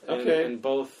weird. Okay. And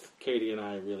both Katie and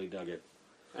I really dug it.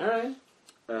 All right.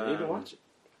 I need to watch it.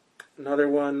 Another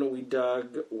one we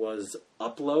dug was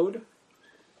Upload.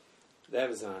 That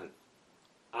was on.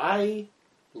 I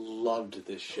loved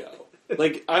this show.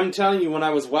 Like, I'm telling you, when I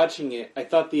was watching it, I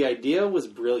thought the idea was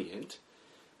brilliant.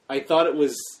 I thought it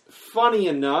was funny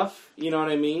enough, you know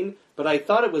what I mean? But I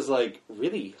thought it was, like,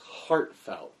 really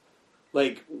heartfelt.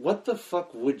 Like, what the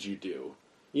fuck would you do?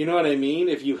 You know what I mean?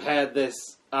 If you had this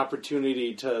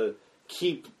opportunity to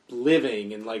keep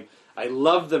living and, like, I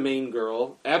loved the main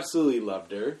girl. Absolutely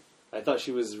loved her. I thought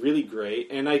she was really great.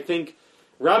 And I think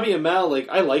Robbie Amell, like,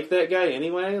 I like that guy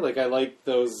anyway. Like, I like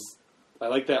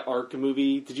that Ark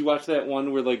movie. Did you watch that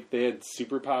one where, like, they had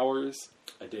superpowers?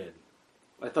 I did.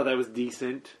 I thought that was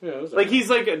decent. Yeah, it was like, he's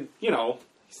like a,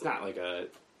 he's not like a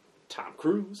Tom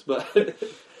Cruise, but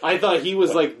I thought he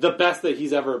was, like, the best that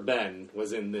he's ever been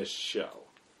was in this show.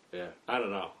 Yeah. I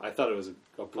don't know. I thought it was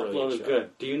a brilliant Upload is show.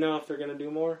 good. Do you know if they're going to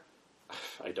do more?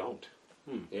 I don't.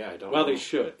 Yeah, I don't Well, know. they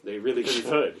should. They really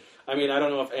should. I mean, I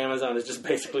don't know if Amazon is just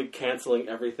basically canceling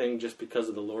everything just because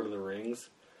of the Lord of the Rings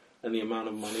and the amount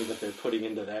of money that they're putting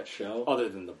into that show. Other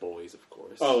than The Boys, of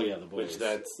course. Oh, yeah, The Boys.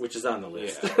 Which is on the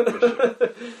list. Yeah,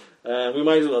 for sure. We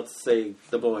might as well say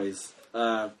The Boys.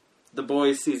 The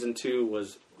Boys Season 2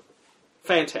 was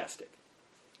fantastic.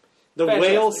 The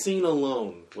whale scene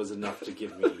alone was enough to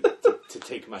give me, to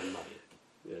take my money.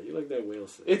 Yeah, you like that whale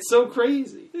scene. It's so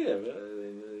crazy. Yeah,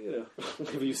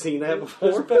 Have you seen that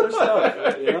before? There's better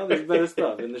stuff. There's better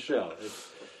stuff in the show.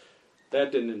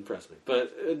 That didn't impress me.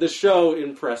 But the show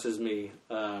impresses me.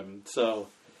 So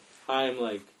I'm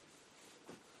like,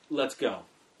 let's go.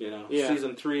 Yeah.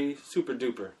 Season 3, super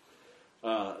duper.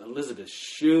 Elizabeth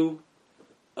Shue.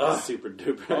 Super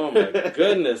duper. Oh my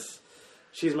goodness.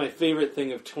 She's my favorite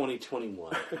thing of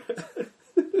 2021.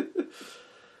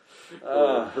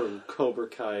 Her Cobra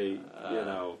Kai,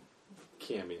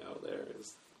 cameo there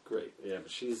is great. Yeah,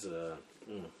 but she's It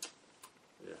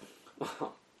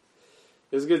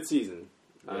was a good season.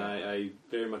 Yeah. I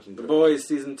very much enjoyed The Boys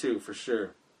Season 2 for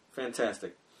sure.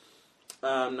 Fantastic.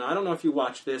 Now, I don't know if you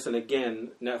watched this, and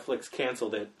again, Netflix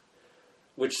canceled it,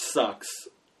 which sucks.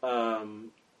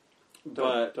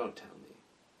 But Don't tell me.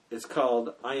 It's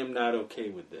called I Am Not Okay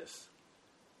With This.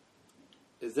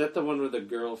 Is that the one with the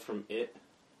girl from It?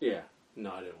 Yeah.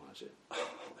 No, I didn't watch it. Oh,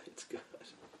 it's good.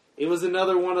 It was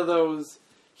another one of those.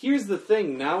 Here's the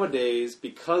thing nowadays,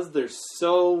 because there's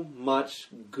so much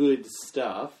good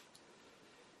stuff,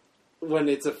 when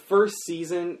it's a first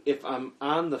season, if I'm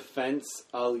on the fence,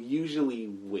 I'll usually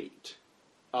wait.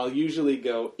 I'll usually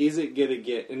go, is it going to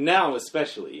get... And now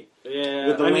especially,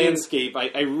 with the landscape,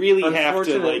 I really have to,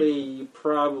 unfortunately, you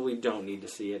probably don't need to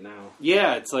see it now.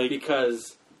 Yeah, it's like...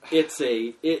 Because it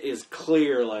is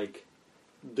clear, like...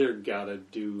 They're gotta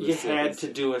do... You had to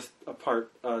do a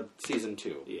part, season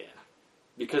 2. Yeah.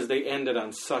 Because they ended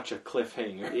on such a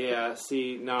cliffhanger. Yeah,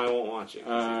 see, now I won't watch it.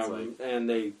 And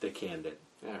they canned it.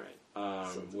 Alright.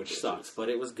 Which sucks. But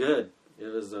it was good. It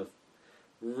was a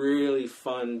really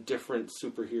fun, different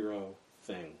superhero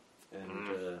thing. And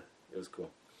it was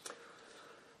cool.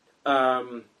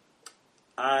 I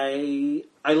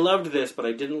loved this, but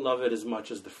I didn't love it as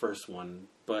much as the first one.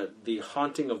 But The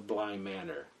Haunting of Bly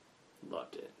Manor.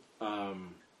 Loved it.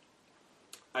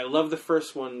 I love the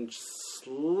first one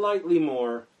slightly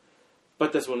more,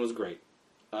 but this one was great.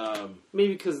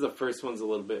 Maybe because the first one's a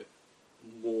little bit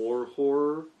more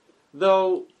horror.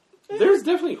 Though, there's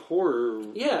definitely horror.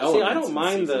 Yeah, see, I don't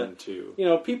mind the... Two.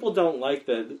 People don't like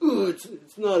that. Ooh, it's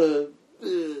not a...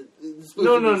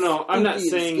 No. I'm not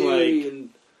saying,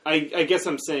 like... I guess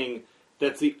I'm saying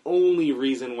that's the only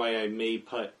reason why I may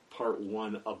put Part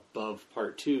 1 above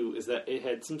Part 2 is that it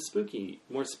had some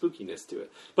more spookiness to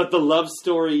it. But the love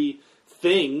story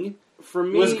thing for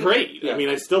me was great. Yeah. I mean,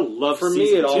 I still love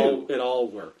season 2. It all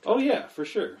worked. Oh yeah, for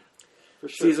sure.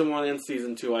 Season 1 and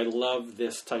Season 2, I love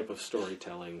this type of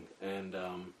storytelling, and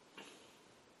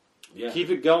keep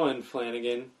it going,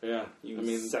 Flanagan. Yeah,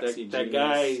 sexy that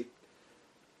guy.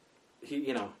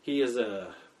 He's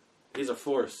a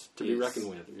force to be reckoned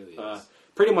with. He really is.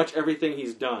 pretty much everything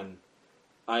he's done,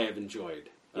 I have enjoyed.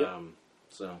 Yep.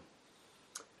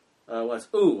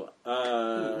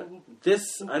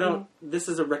 This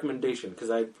is a recommendation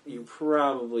because you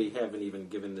probably haven't even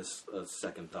given this a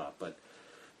second thought. But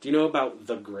do you know about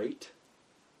The Great?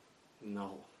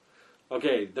 No.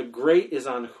 Okay, The Great is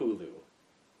on Hulu.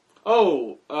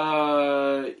 Oh,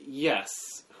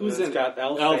 yes. Who's It's in got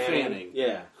Elle Fanning?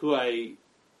 Yeah. Who I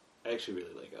actually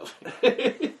really like Elle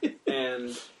Fanning.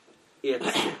 And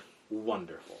it's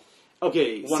wonderful.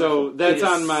 Okay, Wonderful. so that's It is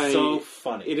on my... so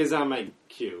funny. It is on my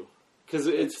queue. Because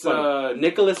it's funny.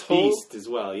 Nicholas Hoult Beast as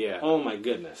well, yeah. Oh my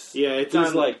goodness. Yeah, it's He's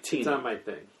on, like it's Tina. on my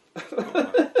thing.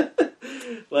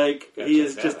 Like, Gotta he check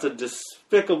is that just a out.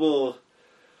 despicable,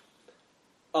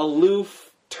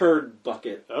 aloof turd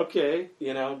bucket, Okay.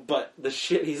 you know? But the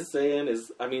shit he's saying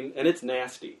is, I mean, and it's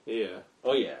nasty. Yeah.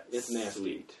 Oh yeah, it's nasty.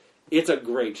 Sweet. It's a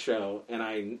great show, and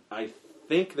I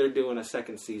think they're doing a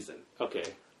second season. Okay.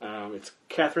 It's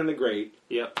Catherine the Great,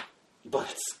 Yep. but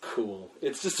it's cool.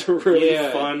 It's just a really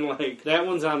Yeah. fun, like... That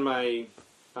one's on my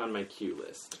queue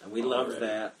list. And we love already.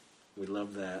 that. We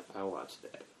love that. I'll watch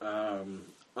that.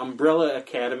 Umbrella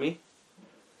Academy,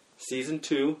 Season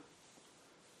 2.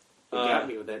 They got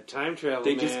me with that time travel,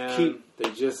 they man.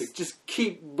 They just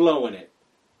keep blowing it.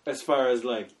 As far as,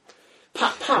 like,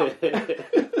 pop, pop.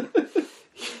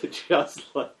 Just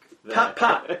like that. Pop,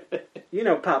 pop. You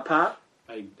know pop, pop.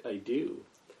 I do.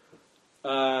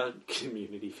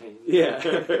 Community fan. Yeah.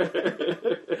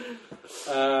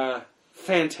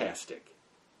 Fantastic.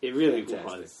 It really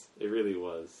Fantastic. was. It really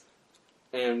was.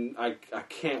 And I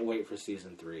can't wait for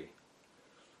Season 3.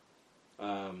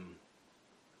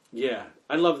 Yeah,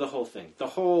 I love the whole thing. The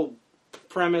whole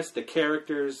premise, the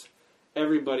characters,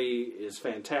 everybody is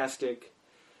fantastic.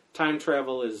 Time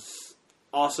travel is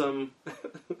awesome.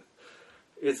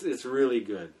 It's really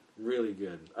good. Really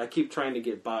good. I keep trying to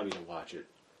get Bobby to watch it.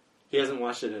 He hasn't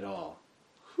watched it at all.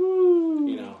 Whew.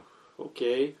 You know.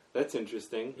 Okay, that's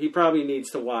interesting. He probably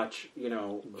needs to watch, you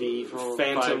know, V for 5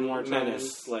 Phantom more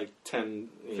Menace times. like 10,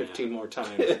 Yeah. 15 more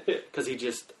times. Because he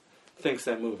just thinks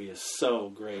that movie is so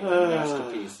great. A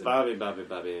masterpiece. And, Bobby.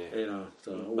 you know,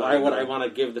 so Bobby. why would I want to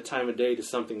give the time of day to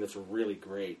something that's really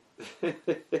great?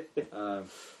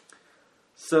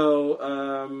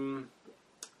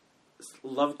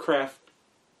 Lovecraft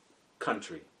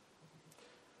Country.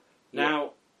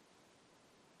 Now,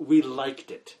 we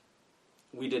liked it.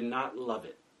 We did not love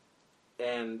it.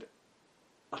 And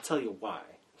I'll tell you why.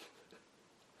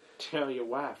 Tell you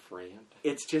why, friend.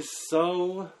 It's just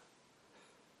so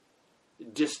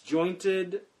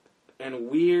disjointed and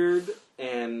weird,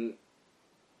 and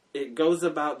it goes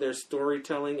about their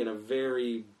storytelling in a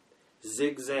very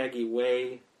zigzaggy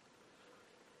way.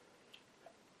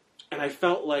 And I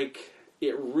felt like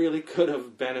it really could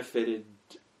have benefited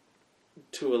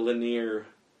to a linear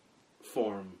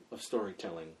form of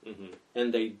storytelling. Mm-hmm.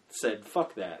 And they said,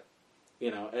 fuck that.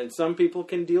 You know, and some people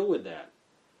can deal with that.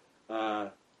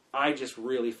 I just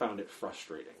really found it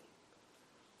frustrating.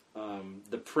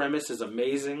 The premise is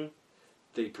amazing.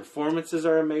 The performances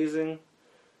are amazing.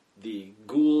 The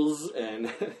ghouls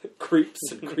and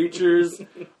creeps and creatures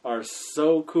are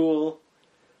so cool.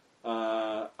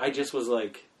 I just was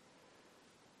like,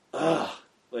 ugh.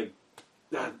 Like,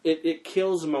 it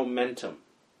kills momentum.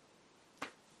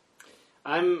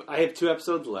 I have 2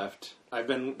 episodes left.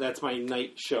 That's my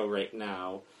night show right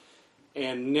now.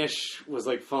 And Nish was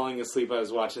like falling asleep. I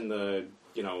was watching the,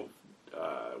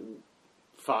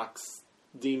 Fox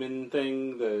demon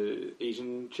thing, the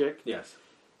Asian chick. Yes.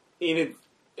 And it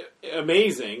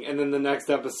amazing. And then the next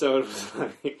episode was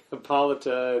like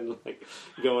Hippolyta and like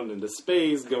going into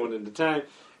space, going into time.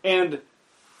 And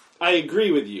I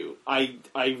agree with you. I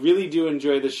really do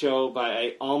enjoy the show, but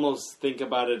I almost think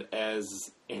about it as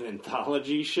an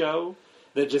anthology show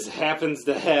that just happens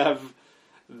to have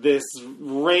this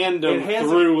random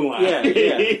through line. Yeah.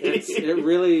 It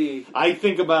really... I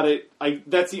think about it...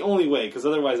 that's the only way, because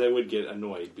otherwise I would get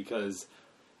annoyed, because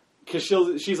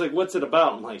she's like, what's it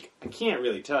about? I'm like, I can't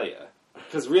really tell you.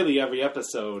 Because really every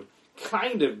episode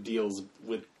kind of deals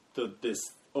with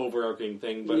this overarching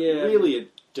thing, but really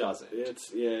it doesn't.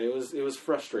 It was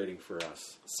frustrating for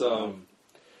us.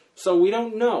 So we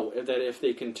don't know that if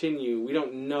they continue, we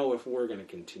don't know if we're going to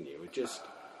continue. It just...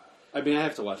 I mean, I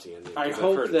have to watch the ending. I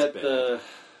hope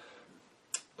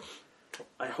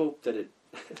that it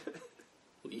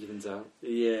evens out.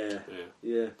 Yeah.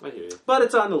 I hear you. But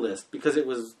it's on the list because it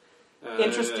was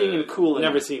interesting and cool.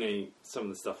 Never enough. seen some of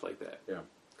the stuff like that.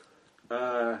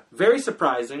 Yeah. Very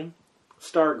surprising.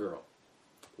 Stargirl.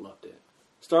 Loved it.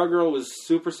 Stargirl was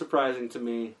super surprising to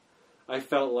me. I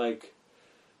felt like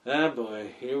Ah, boy,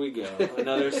 here we go.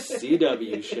 Another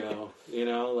CW show. You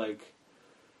know, like,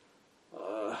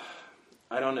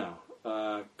 I don't know.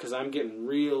 Because I'm getting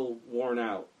real worn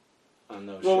out on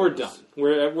those shows. Well, we're done.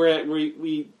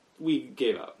 We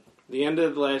gave up. The end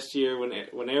of last year,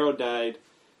 when Arrow died,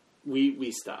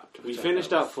 we stopped. We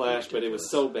finished out Flash, but it was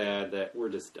so bad that we're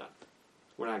just done.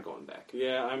 We're not going back.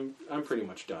 Yeah, I'm pretty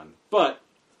much done. But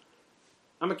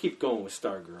I'm going to keep going with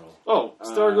Stargirl. Oh,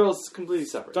 Stargirl's completely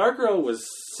separate. Stargirl was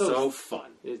so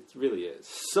fun. It really is.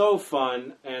 So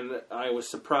fun, and I was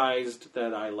surprised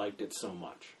that I liked it so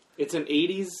much. It's an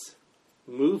 80s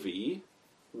movie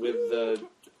with the...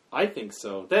 I think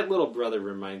so. That little brother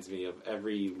reminds me of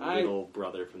every little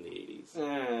brother from the 80s.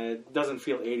 It doesn't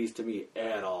feel 80s to me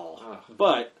at all.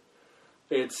 But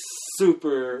it's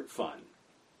super fun.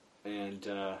 And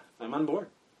I'm on board.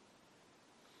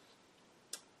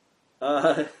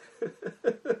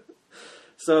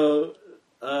 So,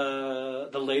 the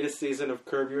latest season of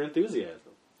Curb Your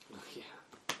Enthusiasm. Yeah.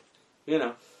 You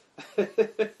know.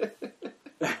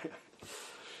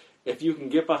 If you can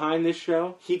get behind this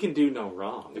show... He can do no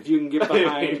wrong. If you can get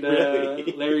behind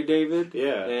really. Larry David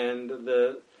yeah. and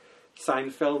the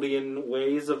Seinfeldian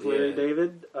ways of Larry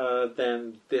David,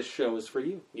 then this show is for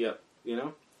you. Yep. You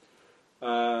know?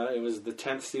 It was the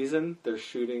 10th season. They're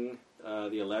shooting the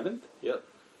 11th. Yep.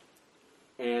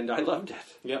 And I loved it.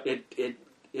 Yep.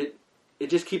 It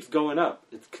just keeps going up.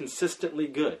 It's consistently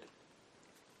good.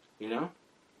 You know?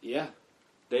 Yeah.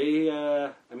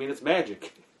 It's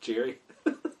magic, Jerry.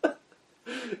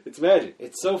 It's magic.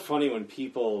 It's so funny when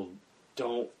people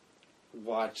don't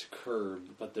watch Curb,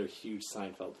 but they're huge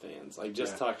Seinfeld fans. I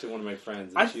just talked to one of my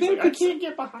friends, and she's like, I can't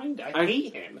get behind it. I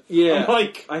hate him. Yeah. I'm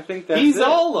like, I think that's he's it.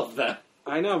 all of them.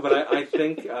 I know, but I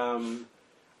think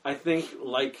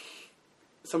like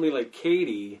somebody like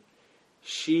Katie,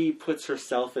 she puts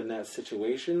herself in that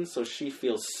situation, so she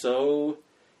feels so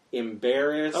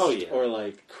embarrassed or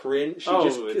like cringe.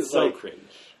 It's so like, cringe.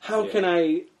 How can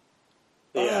I...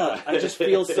 I just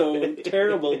feel so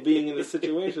terrible being in this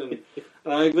situation.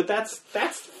 But that's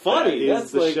funny.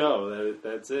 That's the show.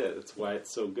 That's it. That's why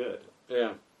it's so good.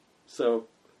 Yeah. So,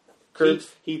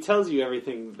 he tells you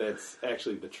everything that's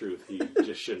actually the truth. He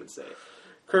just shouldn't say it.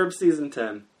 Curb season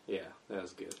 10. Yeah, that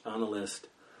was good. On the list.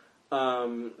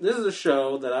 This is a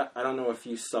show that I don't know if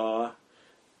you saw,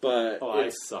 but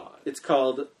I saw it. It's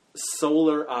called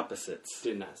Solar Opposites.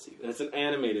 Did not see that. And it's an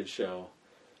animated show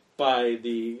by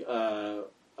the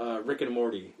Rick and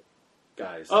Morty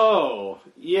guys. Oh,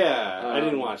 yeah. I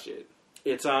didn't watch it.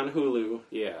 It's on Hulu.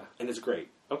 Yeah. And it's great.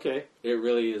 Okay. It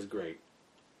really is great.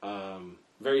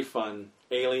 Very fun.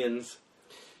 Aliens.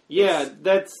 Yeah,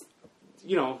 that's,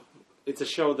 it's a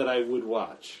show that I would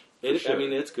watch. Sure. I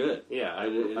mean, it's good. Yeah, I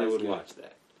would watch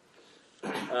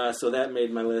that. So that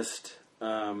made my list.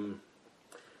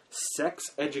 Sex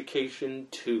Education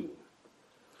 2.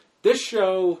 This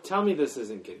show... Tell me this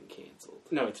isn't getting canceled.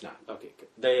 No, it's not. Okay,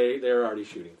 good. They're already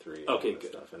shooting 3. Okay,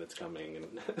 good. Stuff, and it's coming.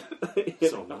 And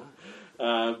so not.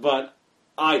 But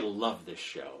I love this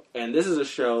show. And this is a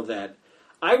show that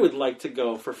I would like to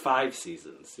go for 5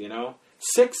 seasons,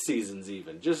 6 seasons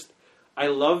even. Just, I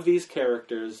love these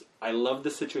characters. I love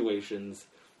the situations.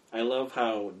 I love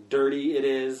how dirty it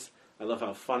is. I love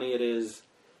how funny it is.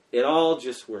 It all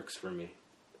just works for me.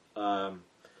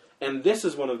 And this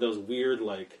is one of those weird,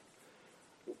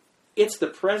 it's the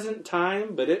present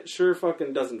time, but it sure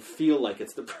fucking doesn't feel like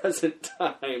it's the present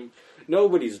time.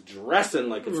 Nobody's dressing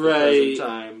like it's the present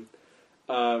time.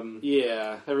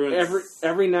 Yeah,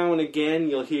 every now and again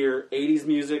you'll hear 80s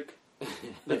music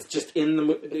that's just in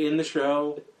the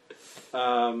show.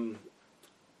 And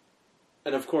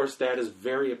of course that is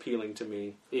very appealing to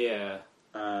me. Yeah.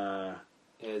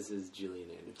 As is Gillian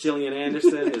Anderson. Gillian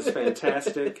Anderson is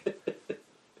fantastic.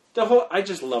 I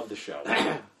just love the show.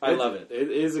 I love it. It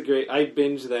is a great... I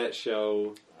binged that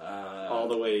show all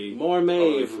the way... More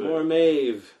Maeve.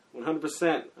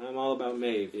 100%. I'm all about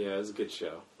Maeve. Yeah, it was a good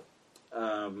show. It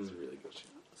was a really good show.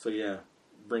 So yeah,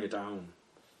 bring it down.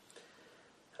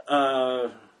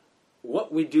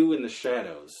 What We Do in the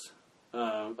Shadows.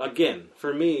 Again,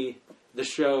 for me, the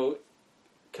show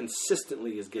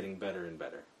consistently is getting better and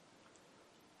better.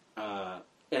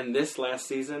 And this last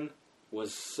season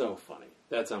was so funny.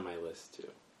 That's on my list, too.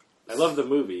 I love the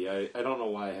movie. I don't know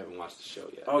why I haven't watched the show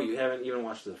yet. Oh, you haven't even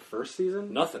watched the first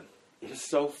season? Nothing. It is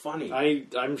so funny.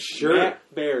 I'm sure... Matt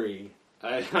Berry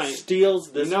I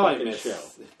steals this I fucking miss show.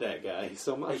 That guy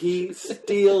so much. He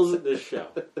steals this show.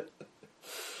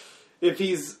 If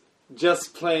he's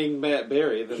just playing Matt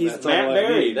Berry, then he's that's Matt all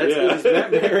Berry. I need. He's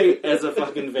Matt Berry as a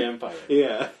fucking vampire.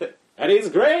 Yeah. And he's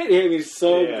great. He's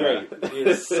so great.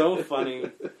 He's so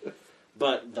funny.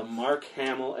 but the Mark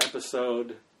Hamill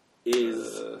episode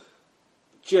is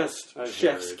just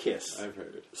chef's kiss. I've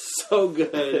heard. So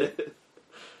good.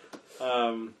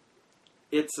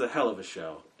 It's a hell of a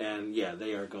show, and yeah,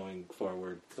 they are going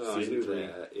forward. Season 3.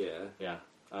 That. Yeah.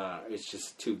 It's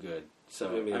just too good. So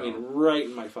Maybe I mean, right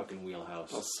in my fucking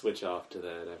wheelhouse. I'll switch off to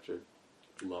that after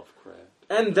Lovecraft.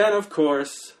 And then, of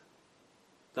course,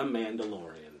 The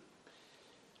Mandalorian.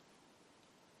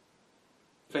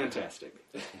 Fantastic.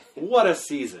 What a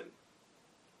season.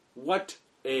 What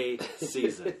a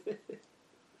season.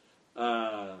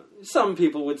 Some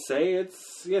people would say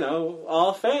it's,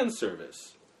 all fan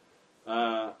service.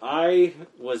 I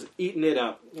was eating it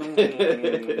up.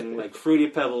 Like Fruity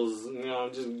Pebbles,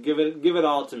 just give it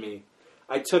all to me.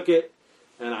 I took it,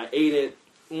 and I ate it,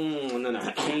 and then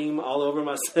I came all over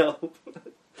myself,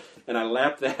 and I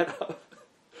lapped that up.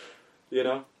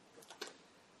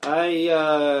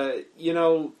 I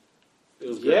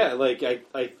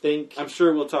think I'm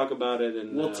sure we'll talk about it,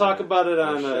 and we'll talk about it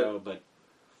on the show, but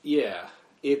yeah,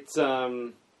 it's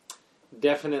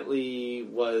definitely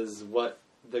was what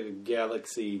the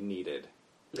galaxy needed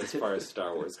as far as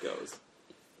Star Wars goes.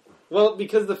 Well,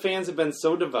 because the fans have been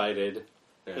so divided,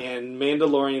 and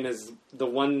Mandalorian is the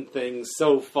one thing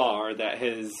so far that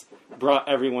has brought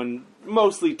everyone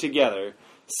mostly together.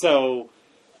 So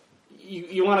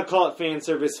you want to call it fan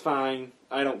service, fine.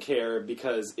 I don't care,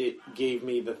 because it gave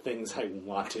me the things I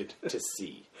wanted to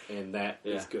see, and that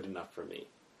is good enough for me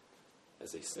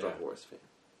as a Star Wars fan.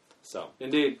 So,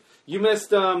 indeed, you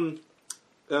missed. Well,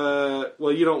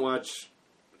 you don't watch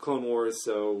Clone Wars,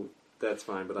 so that's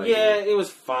fine. But it was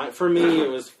fine for me. It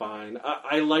was fine.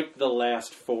 I liked the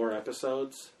last 4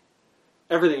 episodes.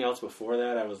 Everything else before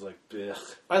that, I was like, blech.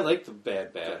 I liked the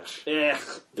Bad Batch. They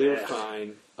were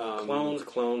fine. Clones.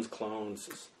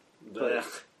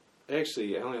 Blech.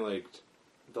 Actually, I only liked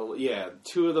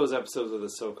 2 of those episodes of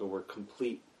Ahsoka were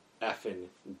complete effing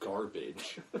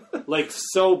garbage. Like,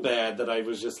 so bad that I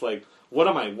was just like, what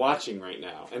am I watching right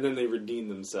now? And then they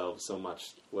redeemed themselves so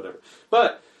much, whatever.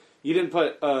 But you didn't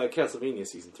put Castlevania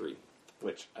Season 3,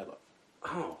 which I love.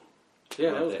 Oh.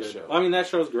 Yeah, that was good. Show. I mean, that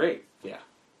show's great. Yeah.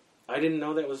 I didn't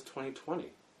know that was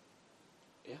 2020.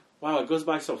 Yeah. Wow, it goes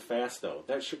by so fast, though.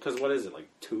 Because what is it, like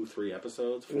 2-3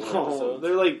 episodes? 4 No, episodes?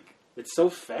 they're like... It's so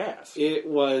fast. It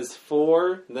was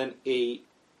 4, then 8,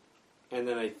 and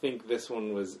then I think this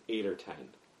one was 8 or 10.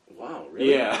 Wow,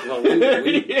 really? Yeah. Well,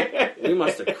 we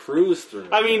must have cruised through it.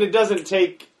 I mean, it does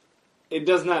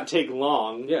not take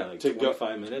long. Yeah, like to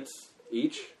 25 minutes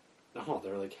each? No,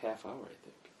 they're like half hour, I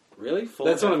think. Really? Full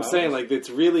That's what I'm hours? saying. Like, it's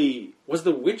really... Was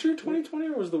The Witcher 2020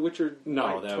 or was The Witcher...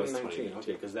 No, that 2019? was 2019.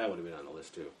 Okay, because that would have been on the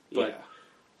list, too. But yeah.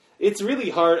 It's really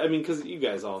hard. I mean, because you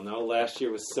guys all know, last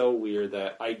year was so weird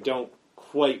that I don't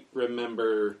quite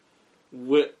remember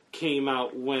what came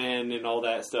out when and all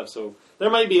that stuff. So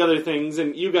there might be other things,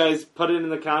 and you guys put it in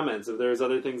the comments if there's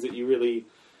other things that you really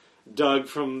dug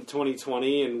from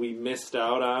 2020 and we missed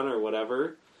out on or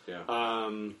whatever. Yeah.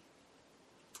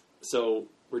 So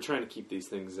we're trying to keep these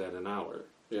things at an hour.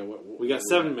 Yeah. We got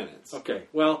 7 minutes. Okay.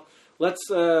 Well, let's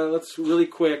really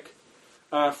quick.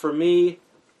 For me,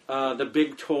 the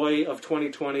big toy of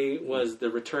 2020 was the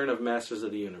return of Masters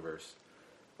of the Universe.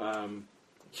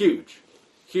 Huge.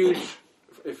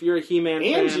 If you're a He-Man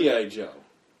fan... And G.I. Joe.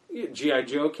 G.I.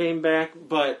 Joe came back,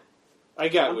 but I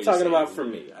got I'm what talking you're about saying. for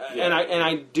me. Yeah. And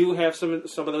I do have some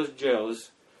of those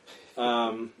Joes.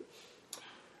 But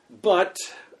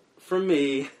for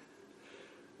me,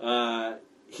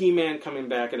 He-Man coming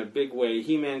back in a big way.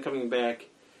 He-Man coming back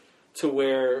to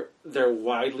where they're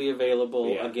widely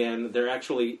available again. They're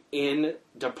actually in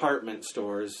department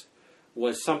stores.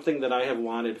 Was something that I have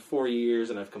wanted for years,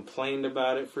 and I've complained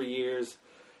about it for years,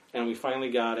 and we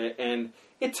finally got it. And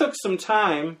it took some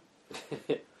time,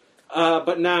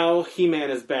 but now He-Man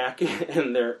is back,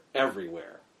 and they're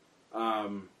everywhere.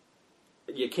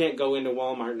 You can't go into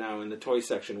Walmart now in the toy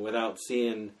section without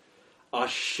seeing a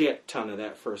shit ton of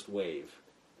that first wave,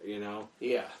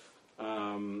 Yeah.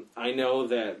 I know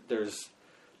that there's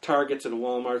Targets and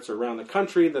Walmarts around the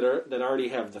country that already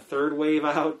have the third wave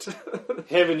out.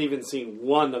 Haven't even seen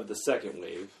one of the second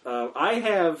wave. I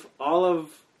have all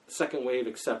of second wave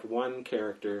except one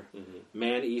character,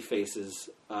 Man E-Faces.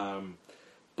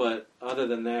 But other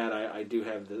than that, I do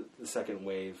have the second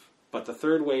wave. But the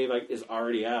third wave is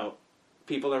already out.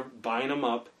 People are buying them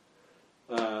up.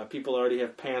 People already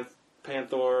have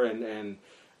Panther and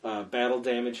Battle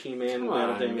Damage He-Man,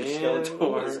 Battle Damage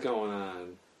Skeletor. What is going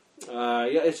on?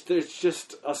 It's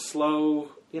just a slow,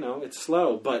 it's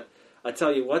slow. But I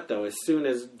tell you what, though, as soon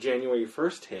as January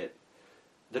 1st hit,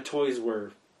 the toys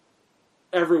were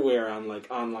everywhere on,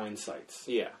 online sites.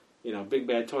 Yeah. Big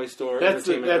Bad Toy Store, That's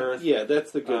Entertainment Earth. Yeah,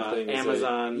 that's the good thing.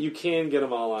 Amazon. You can get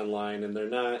them all online, and they're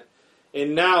not.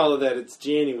 And now that it's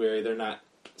January, they're not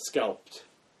scalped.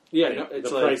 Yeah, no, it's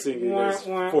the like, pricing is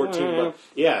 $14.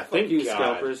 Yeah, thank you, God.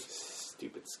 scalpers.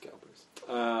 Stupid scalpers.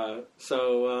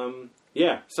 So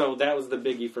that was the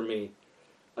biggie for me.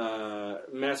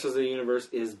 Masters of the Universe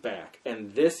is back,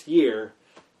 and this year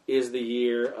is the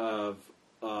year of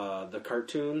the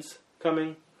cartoons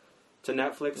coming to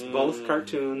Netflix. Both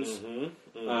cartoons.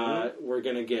 We're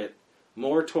gonna get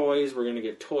more toys. We're gonna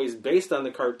get toys based on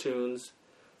the cartoons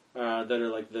that are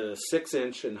like the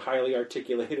 6-inch and highly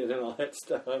articulated and all that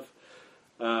stuff.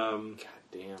 God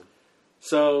damn.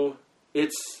 So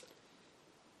it's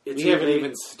we haven't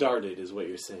even started, is what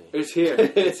you're saying. It's here.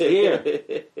 It's here.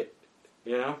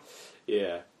 Yeah.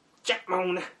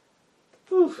 Jackmon.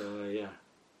 Yeah.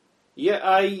 Yeah,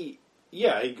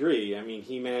 I agree. I mean,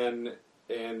 He-Man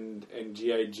and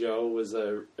G.I. Joe was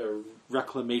a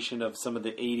reclamation of some of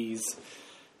the 80s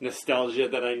nostalgia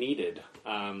that I needed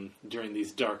during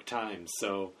these dark times.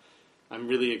 So I'm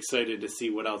really excited to see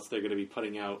what else they're going to be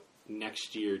putting out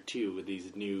next year too with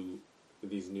these new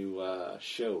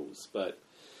shows. But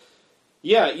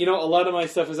yeah, a lot of my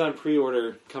stuff is on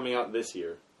pre-order coming out this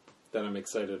year that I'm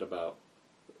excited about.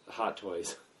 Hot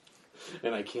Toys.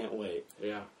 And I can't wait.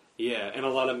 Yeah. Yeah, and a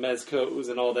lot of Mezcos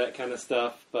and all that kind of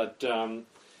stuff. But,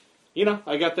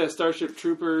 I got that Starship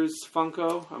Troopers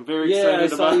Funko. I'm very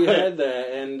excited about it. Yeah, I saw you had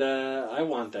that, and I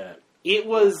want that. It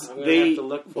was, I'm gonna have to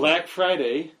look for Black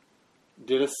Friday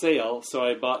did a sale, so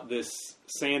I bought this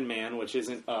Sandman, which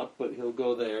isn't up, but he'll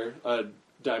go there. A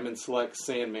Diamond Select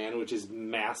Sandman, which is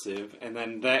massive. And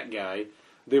then that guy,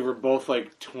 they were both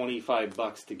like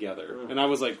 $25 together. And I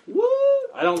was like,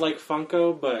 what? I don't like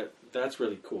Funko, but that's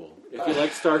really cool. If you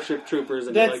like Starship Troopers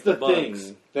and you like the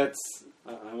bugs, thing.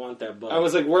 I want that bug. I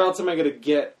was like, where else am I going to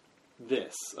get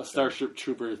this? A Starship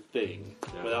Trooper thing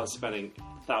without spending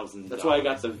 $1,000. That's why I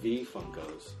got the V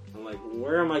Funkos. I'm like,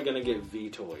 where am I going to get V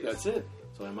toys? That's it.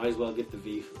 So I might as well get the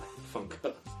V Funkos.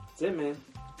 That's it, man.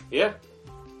 Yeah.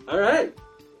 All right.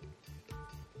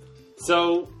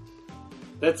 So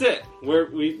that's it.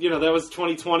 That was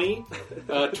 2020.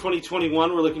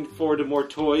 2021, we're looking forward to more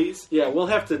toys. Yeah, we'll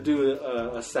have to do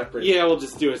a separate. Yeah, we'll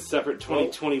just do a separate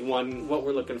 2021. What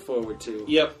we're looking forward to.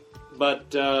 Yep.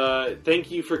 But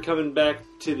thank you for coming back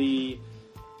to the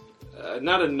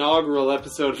not inaugural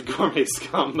episode of Gourmet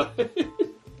Scum, but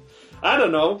I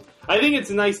don't know. I think it's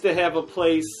nice to have a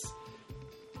place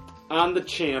on the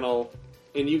channel,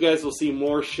 and you guys will see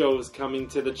more shows coming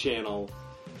to the channel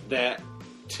that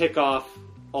tick off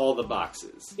all the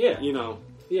boxes. Yeah.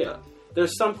 Yeah.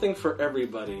 There's something for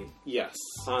everybody. Yes.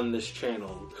 On this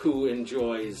channel who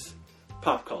enjoys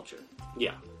pop culture.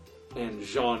 Yeah. And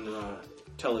genre,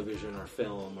 television or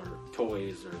film or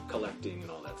toys or collecting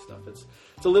and all that stuff. It's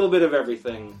a little bit of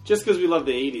everything. Just because we love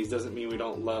the 80s doesn't mean we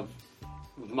don't love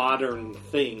modern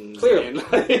things. Clearly.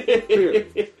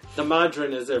 Clearly. The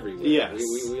modern is everywhere. Yes.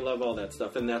 We love all that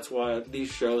stuff, and that's what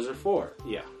these shows are for.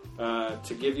 Yeah.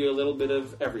 To give you a little bit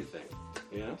of everything.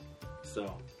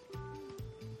 So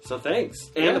thanks.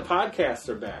 And the podcasts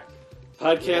are back.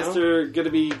 Podcasts are going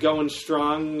to be going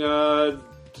strong, now.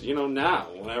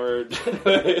 Whenever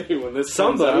when this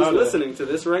somebody's listening to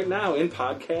this right now in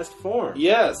podcast form.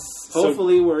 Yes.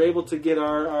 Hopefully, we're able to get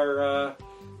our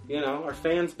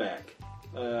fans back.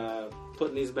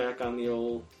 Putting these back on the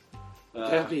old.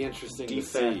 That'd be interesting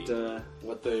defect, to see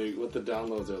what the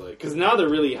downloads are like. Because now they're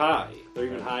really high. They're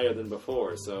even higher than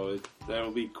before. So that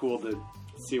would be cool to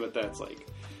see what that's like.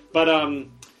 But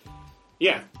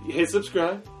hit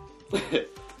subscribe.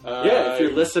 If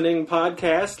you're listening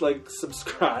podcast,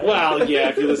 subscribe. Well, yeah,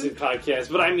 if you're listening podcast.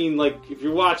 But I mean, if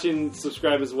you're watching,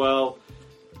 subscribe as well.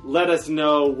 Let us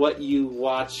know what you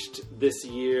watched this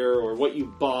year or what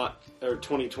you bought or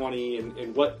 2020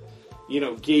 and what,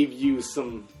 gave you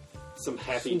some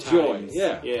happy times.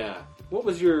 Joy. Yeah. What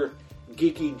was your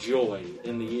geeky joy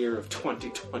in the year of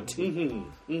 2020?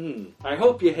 Mm-hmm. Mm-hmm. I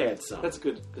hope you had some. That's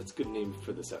good. That's a good name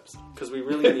for this episode. Because we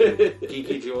really need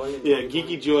geeky joy. Yeah,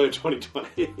 geeky joy of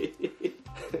 2020.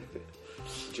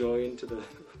 Joy into the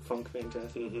funk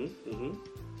fantastic. Mm-hmm. Mm-hmm.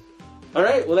 All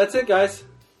right. Well, that's it, guys.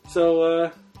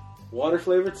 So, water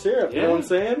flavored syrup. Yeah. You know what I'm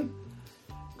saying?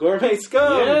 Gourmet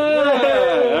Scum. Yeah.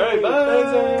 All right. Bye.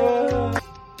 Thanks, everyone.